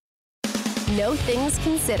 No Things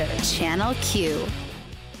Considered. Channel Q.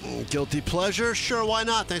 Guilty pleasure? Sure, why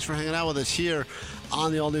not? Thanks for hanging out with us here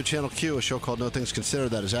on the all-new Channel Q, a show called No Things Considered.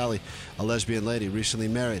 That is Allie, a lesbian lady, recently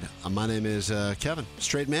married. My name is Kevin,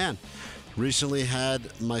 straight man. Recently had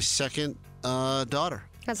my second daughter.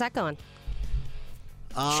 How's that going?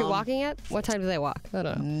 Is she walking yet? What time do they walk? I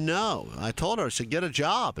don't know. No. I told her, I said, get a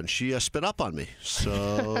job, and she spit up on me.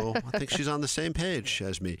 So I think she's on the same page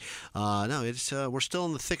as me. No, it's we're still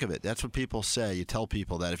in the thick of it. That's what people say. You tell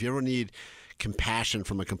people that. If you ever need compassion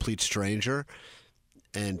from a complete stranger,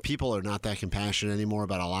 and people are not that compassionate anymore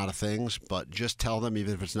about a lot of things, but just tell them,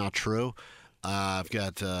 even if it's not true, I've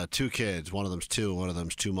got 2 kids. One of them's 2, one of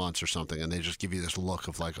them's 2 months or something, and they just give you this look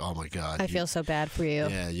of like, oh my God. I feel so bad for you.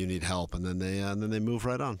 Yeah, you need help, and then they move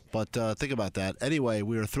right on. But think about that. Anyway,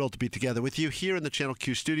 we are thrilled to be together with you here in the Channel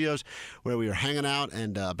Q studios, where we are hanging out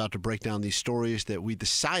and about to break down these stories that we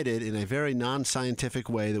decided in a very non-scientific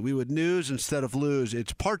way that we would news instead of lose.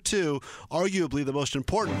 It's part 2, arguably the most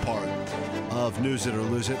important part of News It or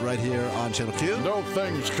Lose It, right here on Channel Q. No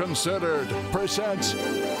Things Considered presents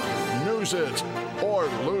News It or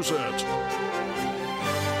Lose It.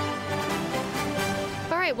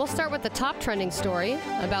 All right, we'll start with the top trending story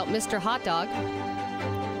about Mr. Hot Dog.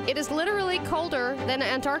 It is literally colder than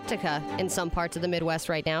Antarctica in some parts of the Midwest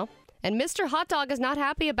right now, and Mr. Hot Dog is not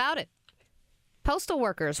happy about it. Postal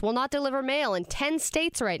workers will not deliver mail in 10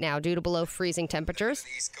 states right now due to below freezing temperatures.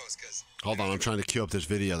 Hold on, I'm trying to queue up this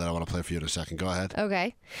video that I want to play for you in a second. Go ahead.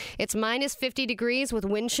 Okay. It's minus 50 degrees with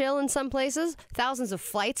wind chill in some places. Thousands of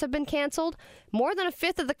flights have been canceled. More than a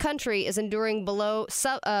fifth of the country is enduring below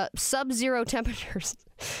sub-zero temperatures.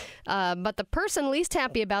 But the person least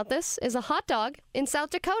happy about this is a hot dog in South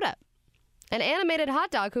Dakota. An animated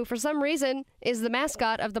hot dog who, for some reason, is the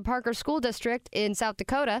mascot of the Parker School District in South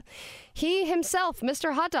Dakota. He himself,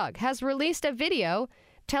 Mr. Hot Dog, has released a video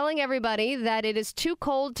telling everybody that it is too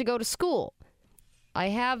cold to go to school. I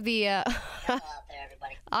have the Hello out there,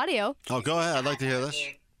 everybody. audio. Oh, go ahead. I'd like to hear this.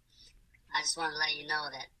 Here. I just wanted to let you know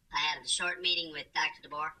that I had a short meeting with Dr.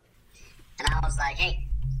 DeBoer, and I was like, hey,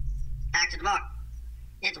 Dr. DeBoer,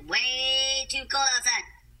 it's way too cold outside.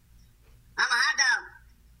 I'm a hot dog.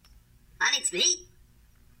 I need some heat.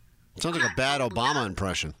 Sounds like a bad Obama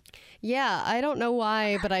impression. Yeah, I don't know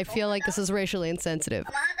why, but I feel like this is racially insensitive.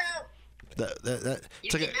 I'm a hot dog. You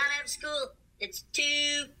It's like cannot have school. It's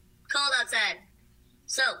too cold outside.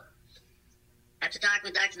 So, after talking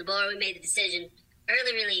with Dr. DeBoer, we made the decision.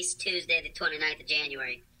 Early release Tuesday, the 29th of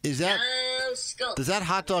January. Is that No school. does that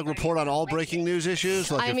hot dog report on all breaking news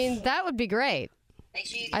issues? Like I mean, that would be great. Make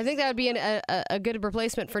sure you I think that would be a good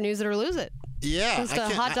replacement for News It or Lose It. yeah, Just a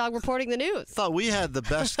hot dog reporting the news. thought we had the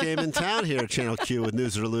best game in town here at Channel Q with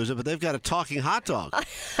News It or Lose It, but they've got a talking hot dog.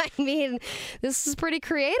 I mean, this is pretty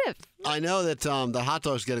creative. I know that the hot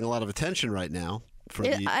dog's getting a lot of attention right now for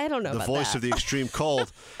I don't know the about voice that. of the extreme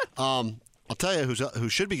cold. I'll tell you who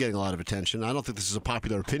should be getting a lot of attention. I don't think this is a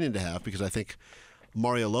popular opinion to have because I think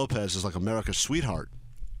Mario Lopez is like America's sweetheart.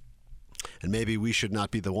 And maybe we should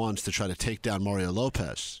not be the ones to try to take down Mario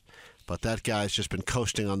Lopez. But that guy's just been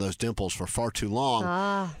coasting on those dimples for far too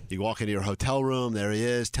long. You walk into your hotel room, there he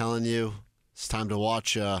is telling you it's time to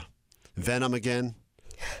watch Venom again.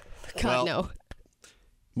 God, Well, no.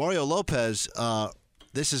 Mario Lopez,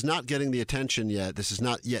 this is not getting the attention yet. This has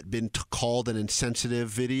not yet been called an insensitive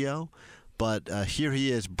video. But here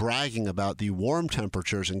he is bragging about the warm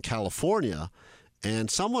temperatures in California.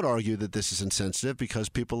 And some would argue that this is insensitive because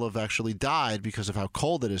people have actually died because of how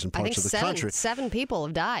cold it is in I think parts of the country. seven people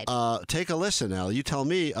have died. Take a listen, Al. You tell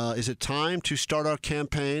me, is it time to start our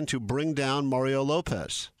campaign to bring down Mario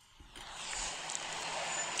Lopez?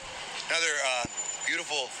 Another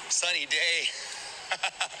beautiful sunny day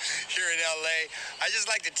here in LA. I just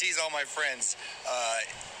like to tease all my friends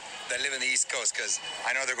that live in the East Coast because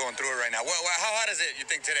I know they're going through it right now. How hot is it, you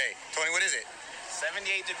think, today? Tony, what is it?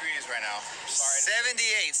 78 degrees right now. Sorry.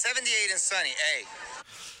 78 and sunny. Hey.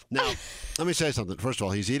 Now, let me say something. First of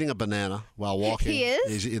all, he's eating a banana while walking. He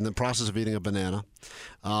is? He's in the process of eating a banana.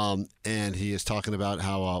 And he is talking about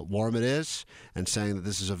how warm it is and saying that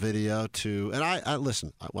this is a video to... And I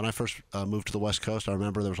listen, when I first moved to the West Coast, I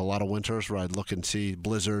remember there was a lot of winters where I'd look and see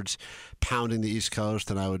blizzards pounding the East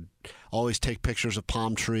Coast, and I would always take pictures of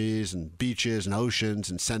palm trees and beaches and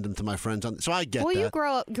oceans and send them to my friends. So I get well, that. you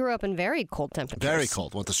grew up in very cold temperatures. Very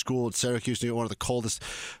cold. Went to school at Syracuse, one of the coldest,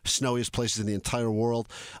 snowiest places in the entire world.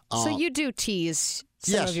 So you do tease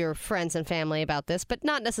some Yes. of your friends and family about this, but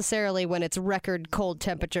not necessarily when it's record cold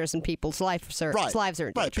temperatures and people's lives are in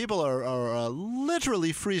danger. Right. People are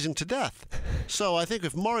literally freezing to death. So I think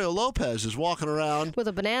if Mario Lopez is walking around With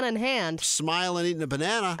a banana in hand. smiling, eating a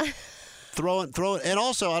banana, throwing, and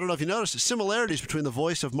also, I don't know if you noticed, similarities between the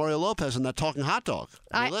voice of Mario Lopez and that talking hot dog.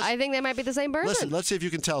 I think they might be the same person. Listen, let's see if you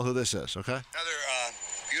can tell who this is, okay? Another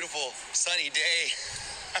beautiful sunny day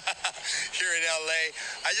here in LA.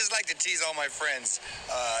 I just like to tease all my friends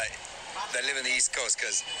that live in the East Coast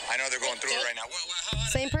because I know they're going through it right now. How hot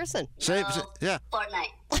is Same it? person. Yeah.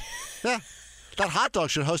 Fortnite. Yeah. That hot dog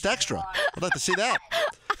should host Extra. I'd like to see that.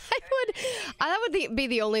 That would be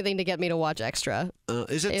the only thing to get me to watch Extra.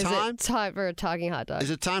 Is it Is time? it time for a talking hot dog? Is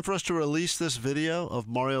it time for us to release this video of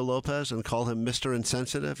Mario Lopez and call him Mr.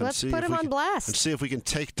 Insensitive? And Let's see put if him we on can, blast. And see if we can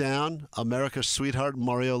take down America's sweetheart,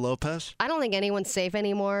 Mario Lopez? I don't think anyone's safe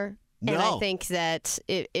anymore No. And I think that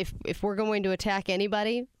if we're going to attack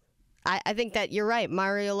anybody, I think that you're right.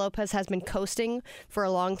 Mario Lopez has been coasting for a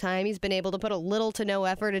long time. He's been able to put a little to no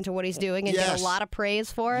effort into what he's doing and get a lot of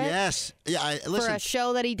praise for it. Yes. Yeah. Listen, for a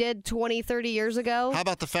show that he did 20, 30 years ago. How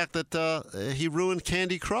about the fact that he ruined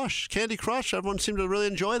Candy Crush? Candy Crush, everyone seemed to really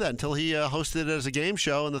enjoy that until he hosted it as a game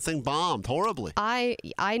show and the thing bombed horribly. I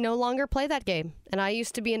no longer play that game. And I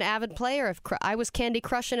used to be an avid player. I was Candy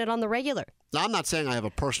Crushing it on the regular. Now, I'm not saying I have a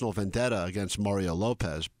personal vendetta against Mario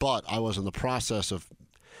Lopez, but I was in the process of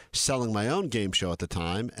selling my own game show at the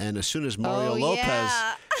time, and as soon as Mario Lopez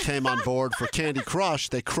came on board for Candy Crush,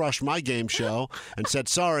 they crushed my game show and said,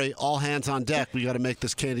 sorry, all hands on deck, we got to make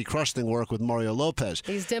this Candy Crush thing work with Mario Lopez.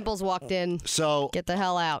 These dimples walked in. So get the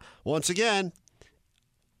hell out. Once again,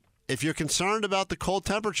 if you're concerned about the cold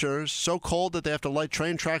temperatures, so cold that they have to light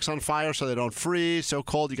train tracks on fire so they don't freeze, so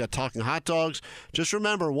cold you got talking hot dogs, just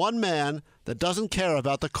remember one man that doesn't care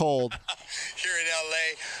about the cold. Here in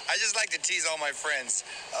L.A., I just like to tease all my friends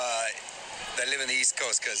that live in the East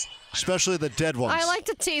Coast because... Especially the dead ones. I like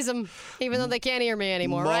to tease them, even though they can't hear me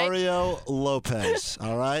anymore, right? Mario Lopez,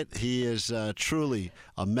 all right? He is truly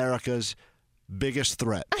America's biggest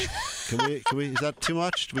threat. Can we? Is that too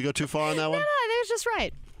much? Did we go too far on that one? No, I think it's just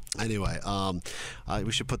right. Anyway,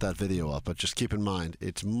 we should put that video up, but just keep in mind,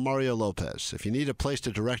 it's Mario Lopez. If you need a place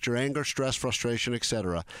to direct your anger, stress, frustration,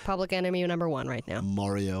 etc. Public enemy number one right now.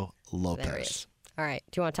 Mario Lopez. There he is. All right.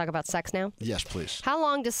 Do you want to talk about sex now? Yes, please. How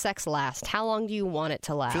long does sex last? How long do you want it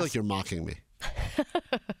to last? I feel like you're mocking me.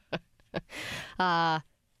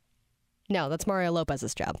 No, that's Mario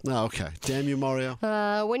Lopez's job. Oh, okay. Damn you, Mario.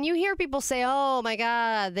 When you hear people say, oh, my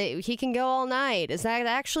God, he can go all night, is that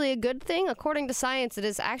actually a good thing? According to science, it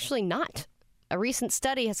is actually not. A recent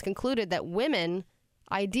study has concluded that women,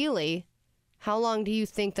 ideally, how long do you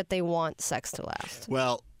think that they want sex to last?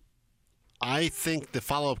 Well, I think the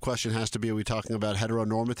follow-up question has to be, are we talking about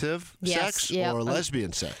heteronormative sex or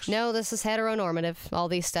lesbian sex? No, this is heteronormative. All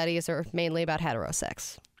these studies are mainly about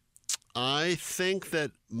heterosex. I think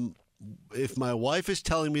that if my wife is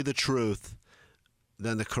telling me the truth,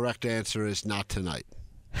 then the correct answer is not tonight.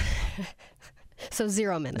 So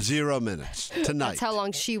 0 minutes. 0 minutes. Tonight. That's how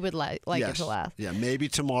long she would like it to last. Yeah, maybe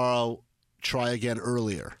tomorrow, try again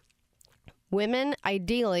earlier. Women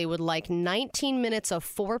ideally would like 19 minutes of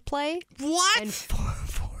foreplay. What? And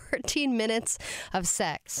 14 minutes of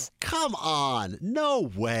sex. Come on.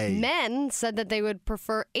 No way. Men said that they would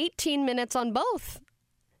prefer 18 minutes on both.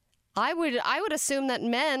 I would assume that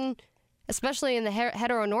men, especially in the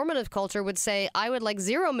heteronormative culture, would say, I would like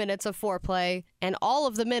 0 minutes of foreplay and all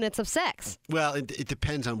of the minutes of sex. Well, it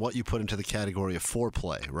depends on what you put into the category of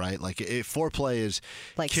foreplay, right? Like, if foreplay is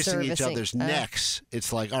like kissing each other's necks,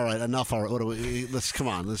 it's like, all right, enough. What do we, come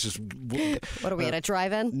on, let's just... What are we, at a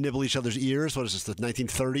drive-in? Nibble each other's ears? What is this, the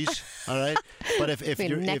 1930s? All right? But if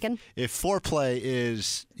foreplay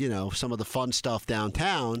is, some of the fun stuff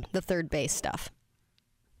downtown... The third base stuff.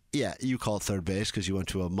 Yeah, you call it third base because you went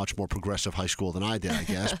to a much more progressive high school than I did, I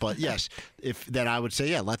guess. But yes, then I would say,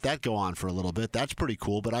 yeah, let that go on for a little bit. That's pretty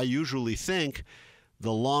cool. But I usually think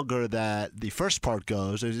the longer that the first part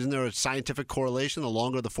goes, isn't there a scientific correlation? The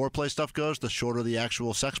longer the foreplay stuff goes, the shorter the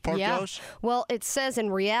actual sex part goes? Well, it says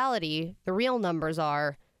in reality, the real numbers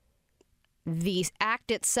are the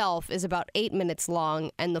act itself is about 8 minutes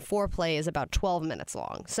long and the foreplay is about 12 minutes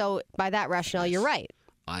long. So by that rationale, you're right.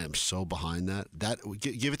 I am so behind that.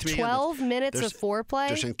 Give it to me 12 again. minutes of foreplay?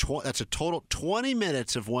 They're saying that's a total 20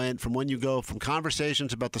 minutes of from when you go from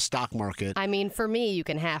conversations about the stock market. I mean, for me, you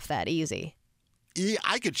can half that easy. Yeah,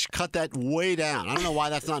 I could cut that way down. I don't know why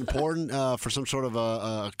that's not important for some sort of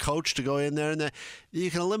a coach to go in there. And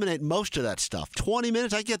you can eliminate most of that stuff. 20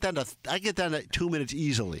 minutes, I get down to 2 minutes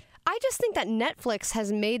easily. I just think that Netflix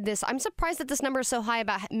has made this. I'm surprised that this number is so high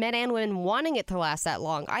about men and women wanting it to last that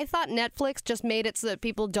long. I thought Netflix just made it so that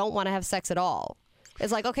people don't want to have sex at all.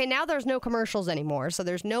 It's like, okay, now there's no commercials anymore, so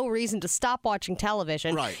there's no reason to stop watching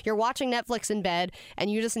television. Right. You're watching Netflix in bed, and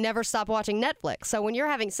you just never stop watching Netflix. So when you're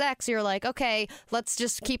having sex, you're like, okay, let's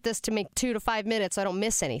just keep this to make 2 to 5 minutes so I don't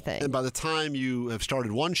miss anything. And by the time you have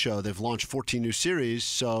started one show, they've launched 14 new series,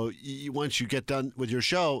 so once you get done with your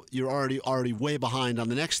show, you're already way behind on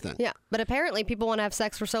the next thing. Yeah, but apparently people want to have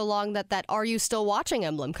sex for so long that Are You Still Watching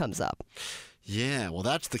emblem comes up. Yeah, well,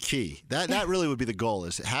 that's the key. That really would be the goal,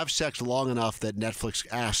 is have sex long enough that Netflix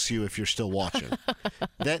asks you if you're still watching.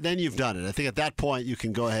 Then you've done it. I think at that point you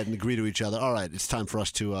can go ahead and agree to each other. All right, it's time for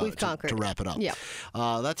us to wrap it up. Yeah.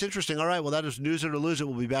 That's interesting. All right, well, that is News It or Lose It.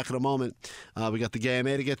 We'll be back in a moment. We got the Gay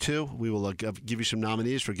AMA to get to. We will give you some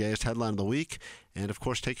nominees for Gayest Headline of the Week. And, of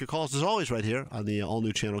course, take your calls, as always, right here on the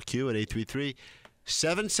all-new Channel Q at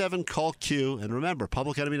 77-CALL-Q. And remember,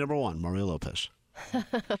 public enemy number 1, Mario Lopez.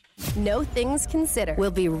 No Things Considered.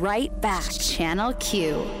 We'll be right back. Channel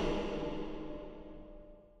Q.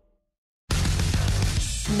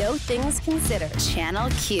 No Things Considered. Channel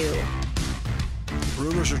Q.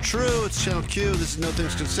 Rumors are true. It's Channel Q. This is No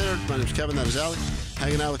Things Considered. My name's Kevin. That is Allie.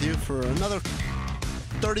 Hanging out with you for another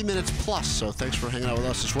 30 minutes plus. So thanks for hanging out with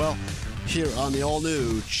us as well here on the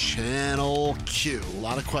all-new Channel Q. A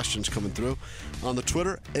lot of questions coming through on the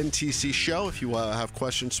Twitter, NTC Show. If you have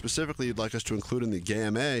questions specifically you'd like us to include in the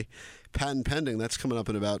GMA, patent pending, that's coming up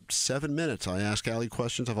in about 7 minutes. I ask Allie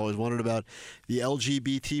questions I've always wondered about the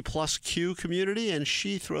LGBT plus Q community, and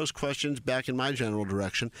she throws questions back in my general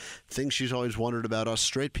direction, things she's always wondered about us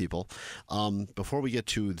straight people. Before we get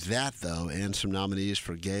to that, though, and some nominees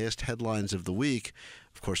for Gayest Headlines of the Week,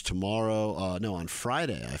 of course, tomorrow, on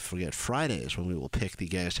Friday, I forget, Friday is when we will pick the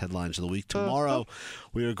Gayest Headlines of the Week. Tomorrow,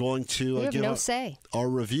 we are going to give our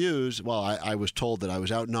reviews. Well, I was told that I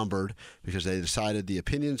was outnumbered because they decided the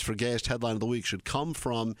opinions for Gayest Headline of the Week should come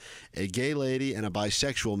from a gay lady and a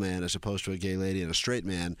bisexual man as opposed to a gay lady and a straight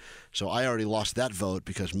man. So I already lost that vote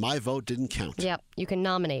because my vote didn't count. Yep, you can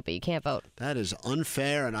nominate, but you can't vote. That is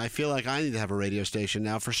unfair, and I feel like I need to have a radio station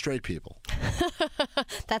now for straight people.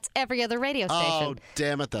 That's every other radio station. Oh,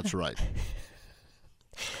 damn it, that's right.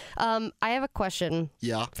 I have a question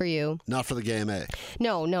for you. Not for the GMA.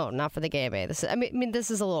 No, not for the GMA.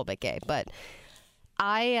 This is a little bit gay, but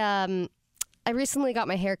I recently got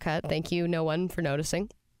my hair cut. Thank you, no one, for noticing.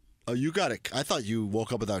 Oh, you got it. I thought you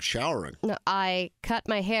woke up without showering. No, I cut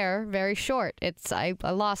my hair very short. I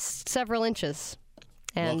lost several inches.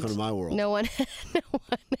 And welcome to my world. No one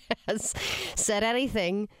has said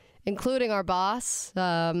anything, including our boss.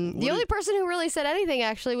 The only person who really said anything,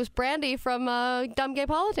 actually, was Brandy from Dumb Gay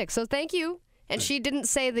Politics. So thank you. And she didn't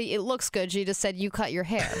say that it looks good. She just said, you cut your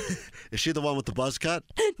hair. Is she the one with the buzz cut?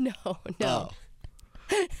 No. Oh.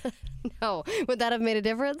 No. Would that have made a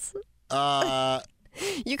difference?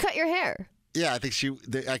 You cut your hair. Yeah, I think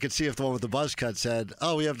I could see if the one with the buzz cut said,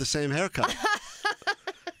 oh, we have the same haircut.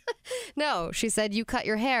 No, she said, you cut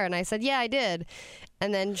your hair. And I said, yeah, I did.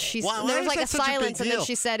 And then there was like a silence, and then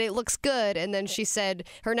she said, it looks good. And then she said,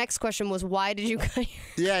 her next question was, why did you cut your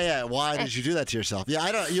hair? Yeah. Why did you do that to yourself?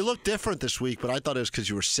 Yeah, you look different this week, but I thought it was because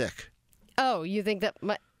you were sick. Oh, you think that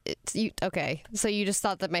okay. So you just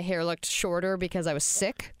thought that my hair looked shorter because I was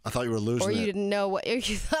sick? I thought you were losing it. Or you didn't know what,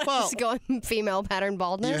 you thought I was going female pattern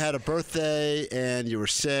baldness? You had a birthday and you were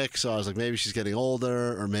sick, so I was like, maybe she's getting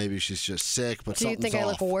older, or maybe she's just sick, but something's off. Do you think I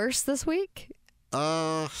look worse this week?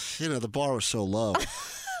 The bar was so low.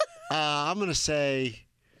 I'm going to say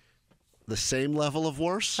the same level of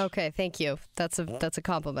worse. Okay, thank you. That's a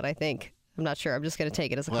compliment, I think. I'm not sure. I'm just going to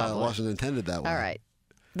take it as a compliment. Well, it wasn't intended that way. All right.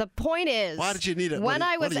 The point is, why did you need it?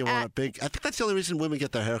 I think that's the only reason women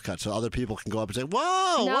get their hair cut, so other people can go up and say,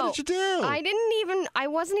 whoa, what did you do? I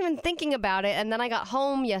wasn't even thinking about it, and then I got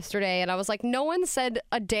home yesterday, and I was like, no one said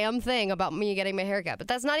a damn thing about me getting my hair cut. But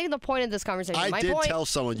that's not even the point of this conversation. I did tell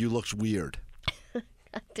someone you looked weird.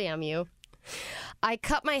 God damn you. I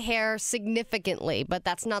cut my hair significantly, but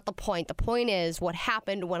that's not the point. The point is what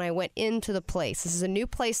happened when I went into the place. This is a new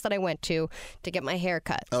place that I went to get my hair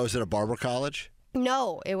cut. Oh, is it a barber college?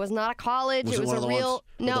 No, it was not a college. It was one a of the real.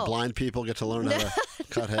 Where the blind people get to learn how to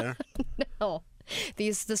cut hair? No.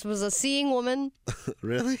 This was a seeing woman.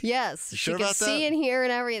 Really? Yes. You sure she about could see and hear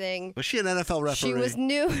and everything. Was she an NFL referee? She was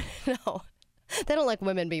new. No. They don't like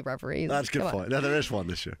women be referees. That's a good point. No, there is one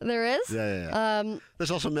this year. There is? Yeah.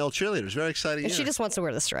 There's also male cheerleaders. Very exciting. And she just wants to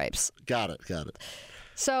wear the stripes. Got it.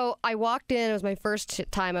 So I walked in. It was my first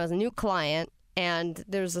time. I was a new client. And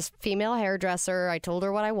there was this female hairdresser. I told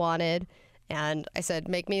her what I wanted. And I said,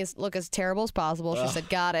 make me look as terrible as possible. She said,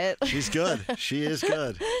 got it. She's good. She is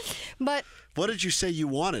good. But what did you say you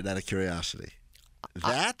wanted, out of curiosity?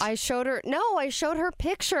 That? I showed her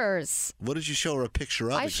pictures. What did you show her a picture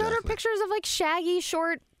of? I showed her pictures of like shaggy,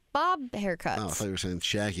 short bob haircuts. Oh, I thought you were saying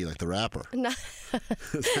Shaggy, like the rapper. No.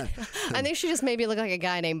 I think she just made me look like a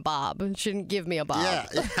guy named Bob. She didn't give me a Bob.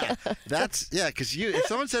 Yeah. Because if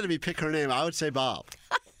someone said to me, pick her name, I would say Bob.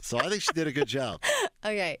 So I think she did a good job.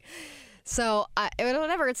 Okay. So,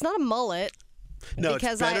 whatever, it's not a mullet. No,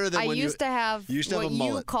 because it's better than I when used to have what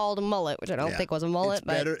you called a mullet, which I don't think was a mullet. It's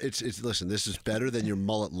better. Listen, this is better than your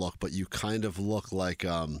mullet look, but you kind of look like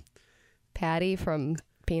Patty from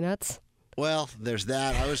Peanuts. Well, there's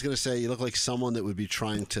that. I was going to say you look like someone that would be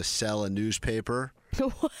trying to sell a newspaper.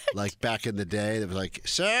 What? Like back in the day, that was like,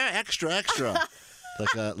 sir, extra, extra.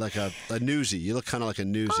 like a newsie. You look kind of like a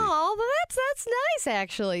newsie. Oh, well, that's nice,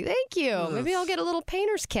 actually. Thank you. Maybe I'll get a little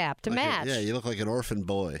painter's cap to match. You look like an orphan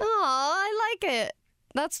boy. Oh, I like it.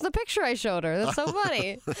 That's the picture I showed her. That's so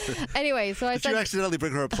funny. Anyway, so I Did said... you accidentally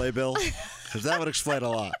bring her a playbill? Because that would explain a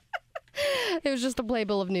lot. It was just a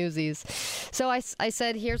playbill of Newsies. So I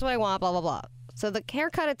said, here's what I want, blah, blah, blah. So the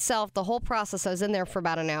haircut itself, the whole process, I was in there for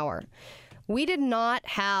about an hour. We did not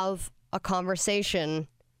have a conversation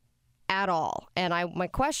at all. And my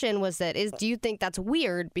question was do you think that's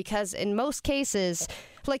weird? Because in most cases,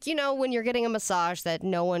 like, when you're getting a massage, that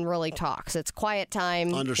no one really talks. It's quiet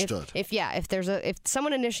time. Understood. If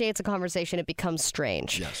someone initiates a conversation, it becomes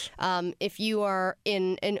strange. Yes. If you are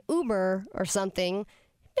in an Uber or something,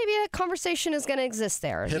 maybe a conversation is going to exist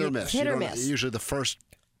there. Hit or miss. Hit or miss. Usually the first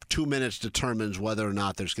 2 minutes determines whether or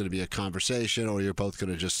not there's going to be a conversation, or you're both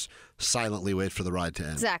going to just silently wait for the ride to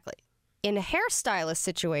end. Exactly. In a hairstylist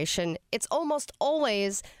situation, it's almost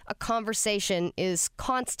always a conversation is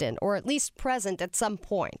constant or at least present at some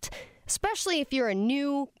point, especially if you're a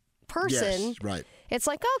new person. Yes, right. It's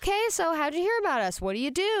like, okay, so how'd you hear about us? What do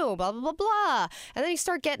you do? Blah, blah, blah, blah. And then you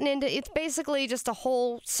start getting into, it's basically just a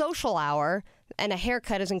whole social hour, and a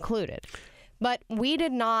haircut is included. But we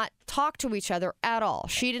did not talk to each other at all.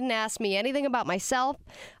 She didn't ask me anything about myself.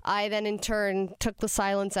 I then, in turn, took the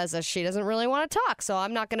silence as she doesn't really want to talk, so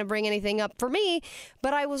I'm not going to bring anything up for me.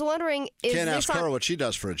 But I was wondering, Can't ask her what she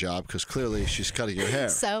does for a job, because clearly she's cutting your hair.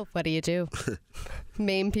 So, what do?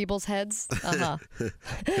 Maim people's heads? Uh-huh.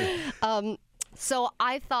 So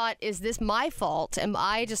I thought, is this my fault? Am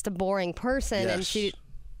I just a boring person? Yes. And she...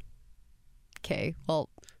 Okay, well...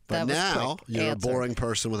 But now you're answer. a boring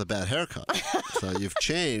person with a bad haircut. So you've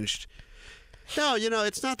changed. No,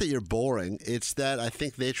 it's not that you're boring. It's that I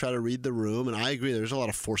think they try to read the room, and I agree. There's a lot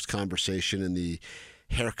of forced conversation in the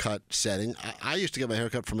haircut setting. I used to get my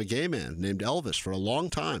haircut from a gay man named Elvis for a long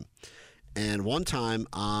time. And one time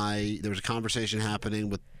there was a conversation happening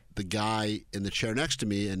with the guy in the chair next to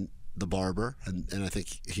me and the barber, and I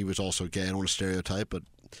think he was also gay. I don't want to stereotype, but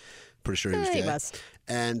pretty sure he was gay. He was.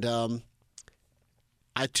 And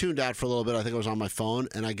I tuned out for a little bit. I think I was on my phone,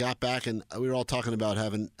 and I got back, and we were all talking about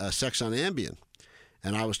having sex on Ambien.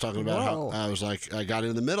 And I was talking about how I got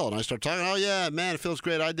in the middle, and I started talking, oh, yeah, man, it feels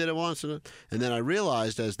great. I did it once. And then I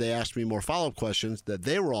realized, as they asked me more follow-up questions, that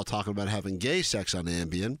they were all talking about having gay sex on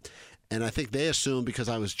Ambien. And I think they assumed because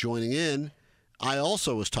I was joining in, I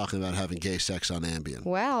also was talking about having gay sex on Ambien.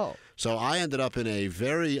 Wow. So I ended up in a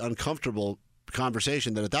very uncomfortable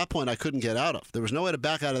conversation that at that point I couldn't get out of. There was no way to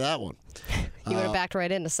back out of that one. You would have backed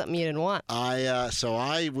right into something you didn't want. So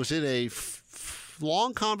I was in a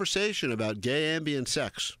long conversation about gay Ambien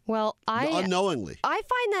sex. Well, unknowingly. I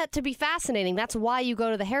find that to be fascinating. That's why you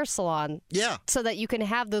go to the hair salon. Yeah. So that you can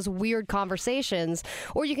have those weird conversations,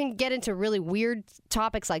 or you can get into really weird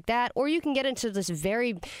topics like that, or you can get into this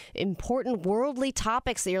very important worldly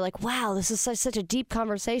topics that you're like, wow, this is such a deep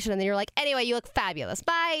conversation. And then you're like, anyway, you look fabulous.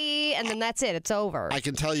 Bye. And then that's it. It's over. I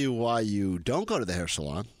can tell you why you don't go to the hair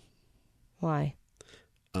salon. Why?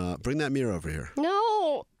 Bring that mirror over here.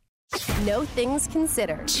 No. No Things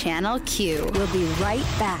Considered. Channel Q. We'll be right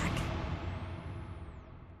back.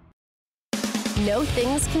 No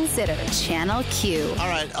Things Considered. Channel Q. All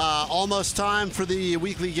right, almost time for the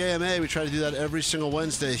weekly GMA. We try to do that every single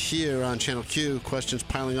Wednesday here on Channel Q. Questions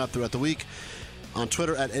piling up throughout the week on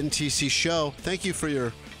Twitter at NTC Show. Thank you for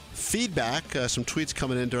your feedback. Some tweets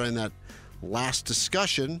coming in during that last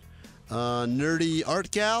discussion. Nerdy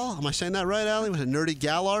Art Gal. Am I saying that right, Allie? Was it Nerdy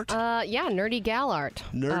Gal Art? Yeah, Nerdy Gal Art.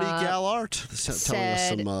 Nerdy Gal Art.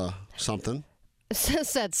 Telling us something.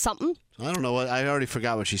 Said something. I don't know what. I already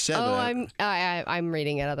forgot what she said. Oh, I'm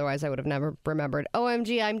reading it. Otherwise, I would have never remembered.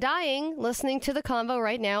 OMG, I'm dying listening to the convo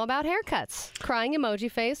right now about haircuts. Crying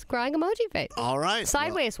emoji face. Crying emoji face. All right.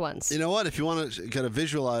 Sideways ones. You know what? If you want to get a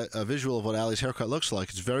visual of what Allie's haircut looks like,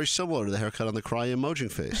 it's very similar to the haircut on the cry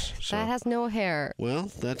emoji face. So, that has no hair.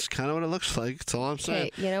 Well, that's kind of what it looks like. That's all I'm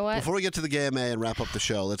saying. Hey, you know what? Before we get to the GMA and wrap up the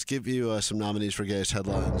show, let's give you some nominees for Gayest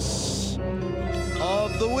Headlines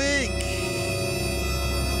of the Week.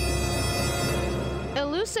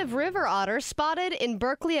 Elusive river otter spotted in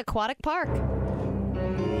Berkeley Aquatic Park. I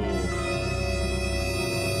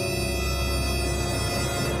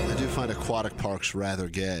do find aquatic parks rather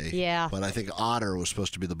gay. Yeah. But I think otter was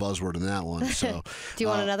supposed to be the buzzword in that one. So, do you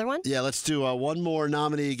want another one? Yeah, let's do one more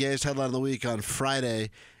nominee Gayest Headline of the Week on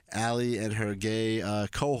Friday. Allie and her gay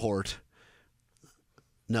cohort.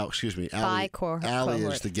 No, excuse me. Allie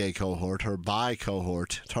is the gay cohort. Her bi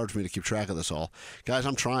cohort. It's hard for me to keep track of this all. Guys,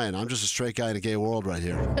 I'm trying. I'm just a straight guy in a gay world right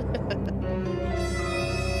here.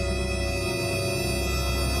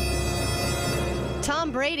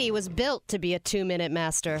 Tom Brady was built to be a 2-minute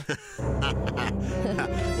master. We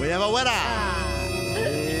have a winner.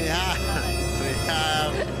 We have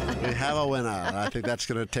We have a winner. I think that's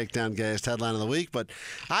going to take down Gayest Headline of the Week, but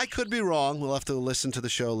I could be wrong. We'll have to listen to the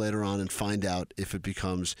show later on and find out if it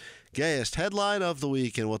becomes Gayest Headline of the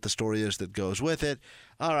Week and what the story is that goes with it.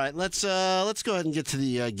 All right, let's go ahead and get to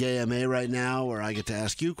the Gay MA right now, where I get to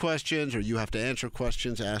ask you questions, or you have to answer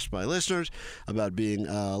questions asked by listeners about being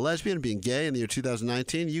lesbian, being gay in the year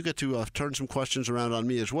 2019. You get to turn some questions around on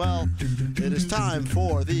me as well. It is time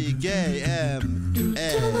for the Gay MA.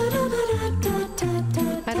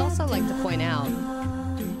 I'd also like to point out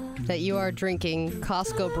that you are drinking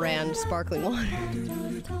Costco brand sparkling water.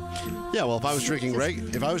 Yeah, well, if I was drinking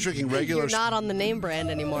regular, You're not on the name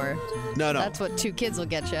brand anymore. No. That's what 2 kids will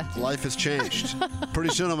get you. Life has changed. Pretty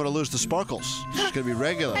soon I'm going to lose the sparkles. It's just going to be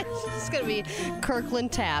regular. It's going to be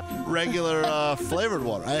Kirkland Tap. Regular flavored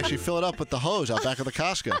water. I actually fill it up with the hose out back of the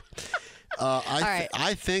Costco.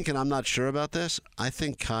 I think, and I'm not sure about this, I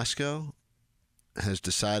think Costco has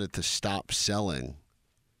decided to stop selling.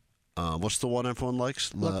 What's the one everyone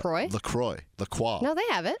likes? LaCroix? LaCroix. No, they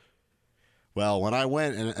have it. Well, when I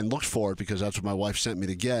went and looked for it, because that's what my wife sent me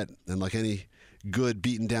to get, and like any good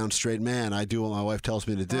beaten down straight man, I do what my wife tells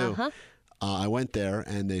me to do. I went there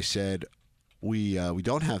and they said, we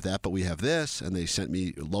don't have that, but we have this. And they sent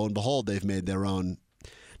me, lo and behold, they've made their own.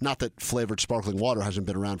 Not that flavored sparkling water hasn't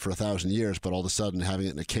been around for 1,000 years, but all of a sudden having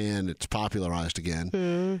it in a can, it's popularized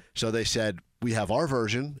again. So they said, we have our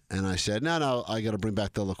version. And I said, no, I got to bring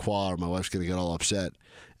back the LaCroix or my wife's going to get all upset.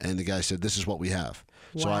 And the guy said, this is what we have.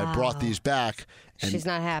 So I brought these back. And she's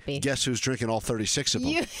not happy. Guess who's drinking all 36 of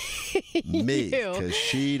them? Me, because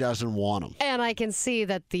she doesn't want them. And I can see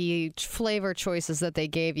that the flavor choices that they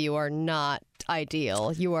gave you are not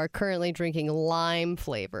ideal. You are currently drinking lime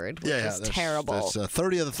flavored, which is terrible. That's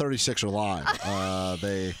 30 of the 36 are lime.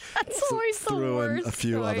 They that's always the threw worst in a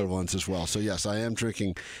few choice. other ones as well. So yes, I am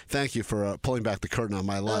drinking. Thank you for pulling back the curtain on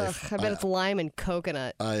my life. I bet it's lime and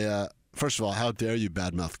coconut. First of all, how dare you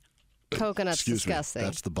badmouth coconut's Excuse disgusting. Me,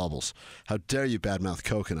 that's the bubbles. How dare you badmouth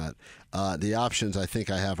coconut? The options I think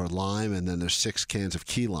I have are lime, and then there's 6 cans of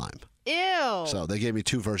key lime. Ew. So they gave me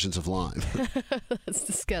 2 versions of lime. That's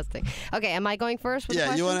disgusting. Okay, am I going first with the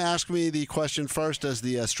question? You want to ask me the question first? As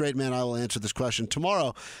the straight man, I will answer this question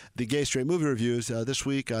tomorrow. The Gay Straight Movie Reviews. This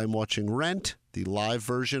week I'm watching Rent, the live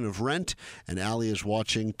version of Rent, and Allie is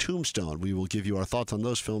watching Tombstone. We will give you our thoughts on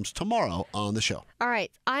those films tomorrow on the show. All right,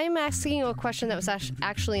 I'm asking you a question that was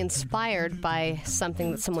actually inspired by something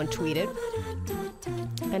that someone tweeted.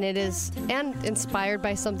 And it is inspired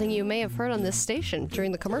by something you may have heard on this station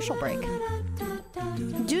during the commercial break.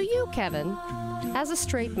 Do you, Kevin, as a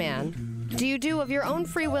straight man, do you do of your own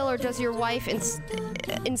free will, or does your wife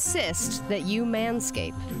insist that you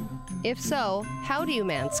manscape? If so, how do you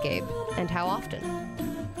manscape, and how often?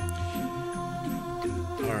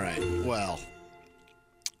 All right, well,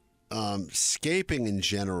 scaping in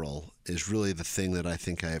general is really the thing that I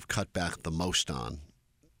think I have cut back the most on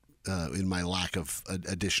in my lack of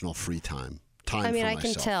additional free time. I mean, I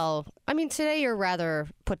can tell. I mean, today you're rather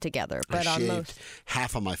put together, but I on shaved most.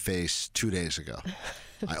 half of my face 2 days ago.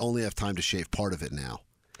 I only have time to shave part of it now.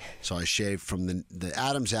 So I shaved from the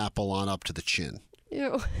Adam's apple on up to the chin.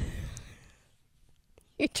 Ew.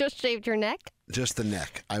 You just shaved your neck? Just the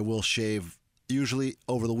neck. I will shave. Usually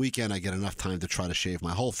over the weekend, I get enough time to try to shave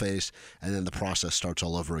my whole face, and then the process starts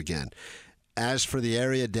all over again. As for the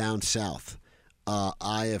area down south,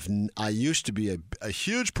 I used to be a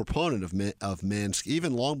huge proponent of manscaping,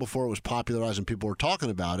 even long before it was popularized and people were talking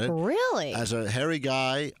about it. Really? As a hairy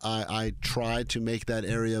guy, I tried to make that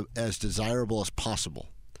area as desirable as possible.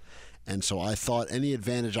 And so I thought any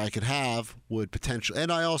advantage I could have would potentially...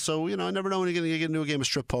 And I also, I never know when you're going to get into a game of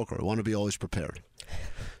strip poker. I want to be always prepared.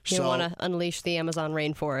 You don't want to unleash the Amazon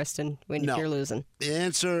rainforest and when you're losing. The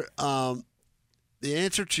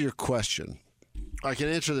answer to your question, I can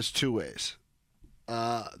answer this 2 ways.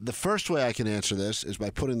 The first way I can answer this is by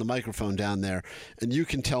putting the microphone down there, and you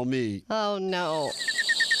can tell me... Oh, no.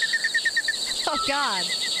 Oh, God.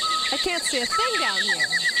 I can't see a thing down here.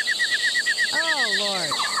 Oh, Lord.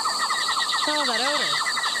 Oh, that odor.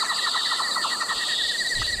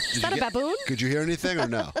 Is that a baboon? Could you hear anything or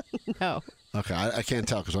no? No. Okay, I can't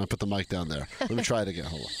tell because when I put the mic down there. Let me try it again.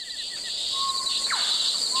 Hold on.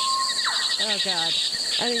 Oh, God.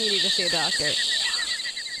 I think you need to see a doctor.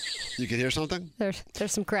 You can hear something? There's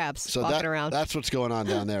some crabs walking around. That's what's going on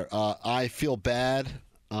down there. I feel bad,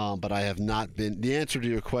 but I have not been. The answer to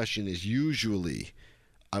your question is usually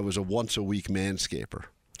I was a once-a-week manscaper.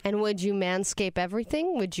 And would you manscape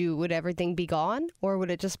everything? Would everything be gone? Or would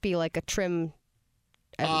it just be like a trim,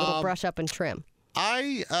 a little brush up and trim?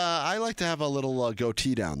 I like to have a little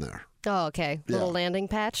goatee down there. Oh, okay. Yeah. Little landing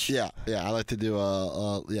patch. Yeah. I like to do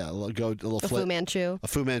a little Fu Manchu. A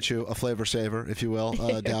Fu Manchu, a flavor saver, if you will,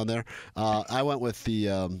 down there. I went with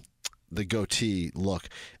the goatee look.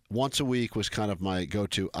 Once a week was kind of my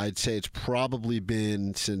go-to. I'd say it's probably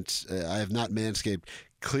been since I have not manscaped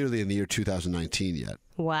clearly in the year 2019 yet.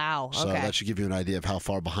 Wow. Okay. So that should give you an idea of how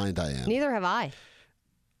far behind I am. Neither have I.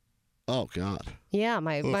 Oh, God. Yeah,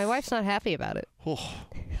 my wife's not happy about it. Oh.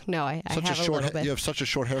 No, I have a little bit. You have such a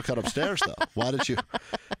short haircut upstairs, though. Why did you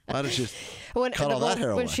cut all that hair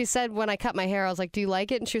away? When she said when I cut my hair, I was like, "Do you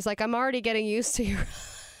like it?" And she was like, "I'm already getting used to your."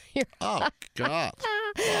 Oh God!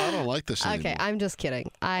 Oh, I don't like this anymore. Okay, I'm just kidding.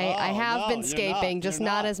 I have been scaping, just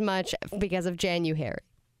not as much because of January.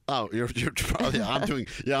 Oh, you're probably.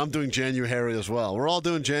 I'm doing January as well. We're all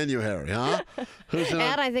doing January, huh?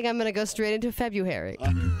 And I think I'm going to go straight into February.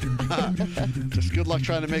 Just good luck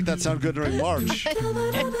trying to make that sound good during March.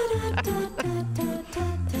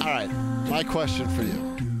 All right, my question for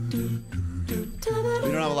you.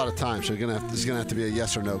 We don't have a lot of time, so this is gonna have to be a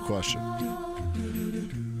yes or no question.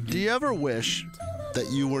 Do you ever wish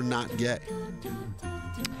that you were not gay?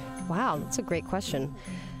 Wow, that's a great question.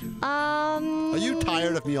 Are you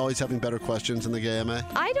tired of me always having better questions in the Gay MA?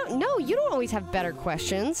 I don't know. You don't always have better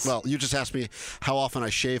questions. Well, you just asked me how often I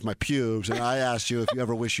shave my pubes, and I asked you if you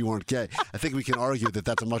ever wish you weren't gay. I think we can argue that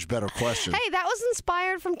that's a much better question. Hey, that was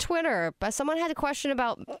inspired from Twitter. Someone had a question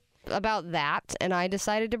about that, and I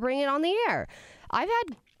decided to bring it on the air. I've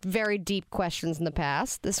had very deep questions in the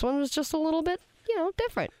past. This one was just a little bit,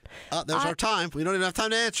 different. There's our time. We don't even have time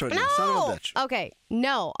to answer it. No. Son of a bitch. Okay.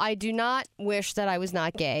 No, I do not wish that I was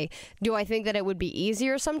not gay. Do I think that it would be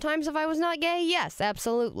easier sometimes if I was not gay? Yes,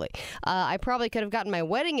 absolutely. I probably could have gotten my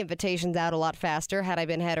wedding invitations out a lot faster had I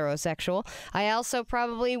been heterosexual. I also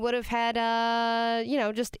probably would have had,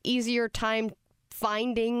 just easier time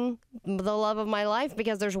finding the love of my life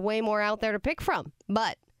because there's way more out there to pick from.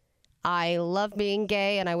 But I love being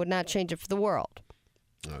gay, and I would not change it for the world.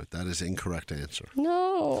 All right, that is the incorrect answer.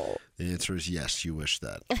 No. The answer is yes, you wish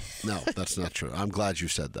that. No, that's not true. I'm glad you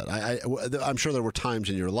said that. I'm sure there were times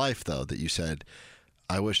in your life, though, that you said,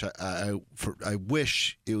 I wish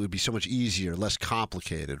it would be so much easier, less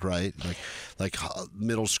complicated, right? Like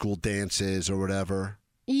middle school dances or whatever.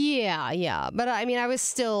 Yeah. But I mean, I was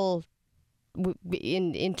still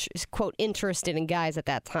quote interested in guys at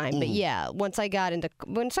that time. But yeah, once I got into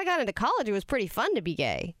college, it was pretty fun to be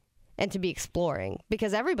gay and to be exploring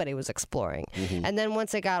because everybody was exploring. Mm-hmm. And then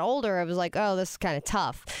once I got older, I was like, oh, this is kind of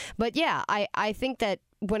tough. But yeah, I think that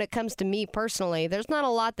when it comes to me personally, there's not a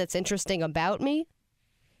lot that's interesting about me.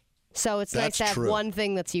 So it's nice to have one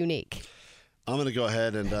thing that's unique. I'm going to go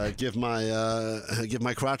ahead and give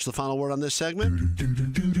my crotch the final word on this segment.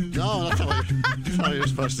 No, that's not what you're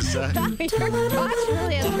supposed to say. Your crotch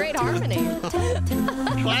really has great harmony.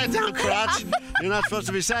 Quiet down, crotch. You're not supposed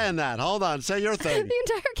to be saying that. Hold on. Say your thing. The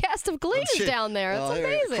entire cast of Glee is down there. It's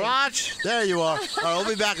amazing. Crotch. There you are. All right,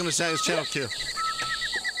 we'll be back in a second. It's Channel Q.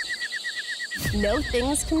 No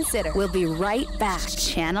Things Considered. We'll be right back.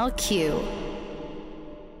 Channel Q.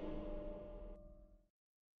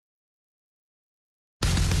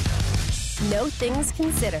 No Things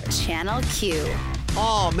Considered. Channel Q.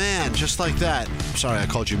 Oh, man, just like that. Sorry, I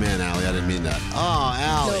called you man, Allie. I didn't mean that. Oh,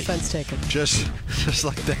 Allie. No offense taken. Just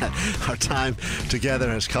like that. Our time together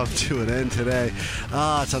has come to an end today.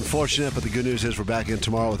 It's unfortunate, but the good news is we're back in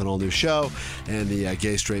tomorrow with an all-new show. And the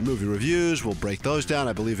Gay Straight movie reviews, we'll break those down.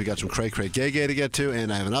 I believe we got some Cray Gay to get to.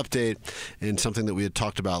 And I have an update in something that we had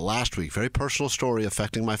talked about last week. Very personal story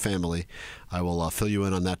affecting my family. I will fill you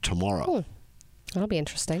in on that tomorrow. Ooh. That'll be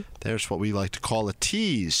interesting. There's what we like to call a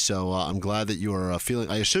tease. So I'm glad that you are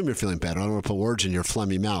feeling. I assume you're feeling better. I don't want to put words in your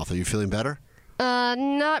phlegmy mouth. Are you feeling better?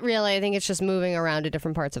 Not really. I think it's just moving around to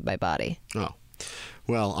different parts of my body. Oh.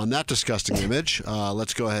 Well, on that disgusting image,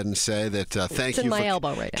 let's go ahead and say that thank you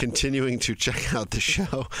for continuing to check out the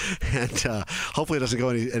show. And hopefully it doesn't go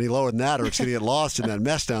any lower than that or it's going to get lost in that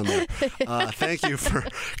mess down there. Thank you for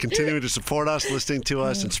continuing to support us, listening to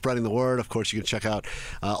us, and spreading the word. Of course, you can check out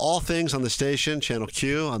all things on the station, Channel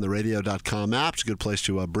Q, on the radio.com app. It's a good place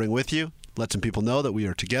to bring with you. Let some people know that we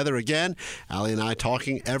are together again. Allie and I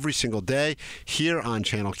talking every single day here on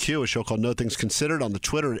Channel Q, a show called No Things Considered on the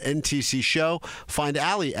Twitter at NTC Show. Find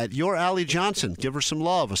Allie at Your Allie Johnson. Give her some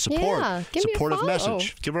love, a supportive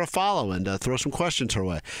message. Give her a follow and throw some questions her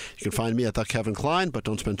way. You can find me at The Kevin Klein, but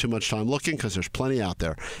don't spend too much time looking because there's plenty out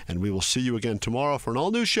there. And we will see you again tomorrow for an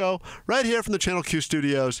all-new show right here from the Channel Q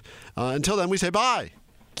studios. Until then, we say bye.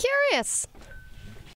 Curious.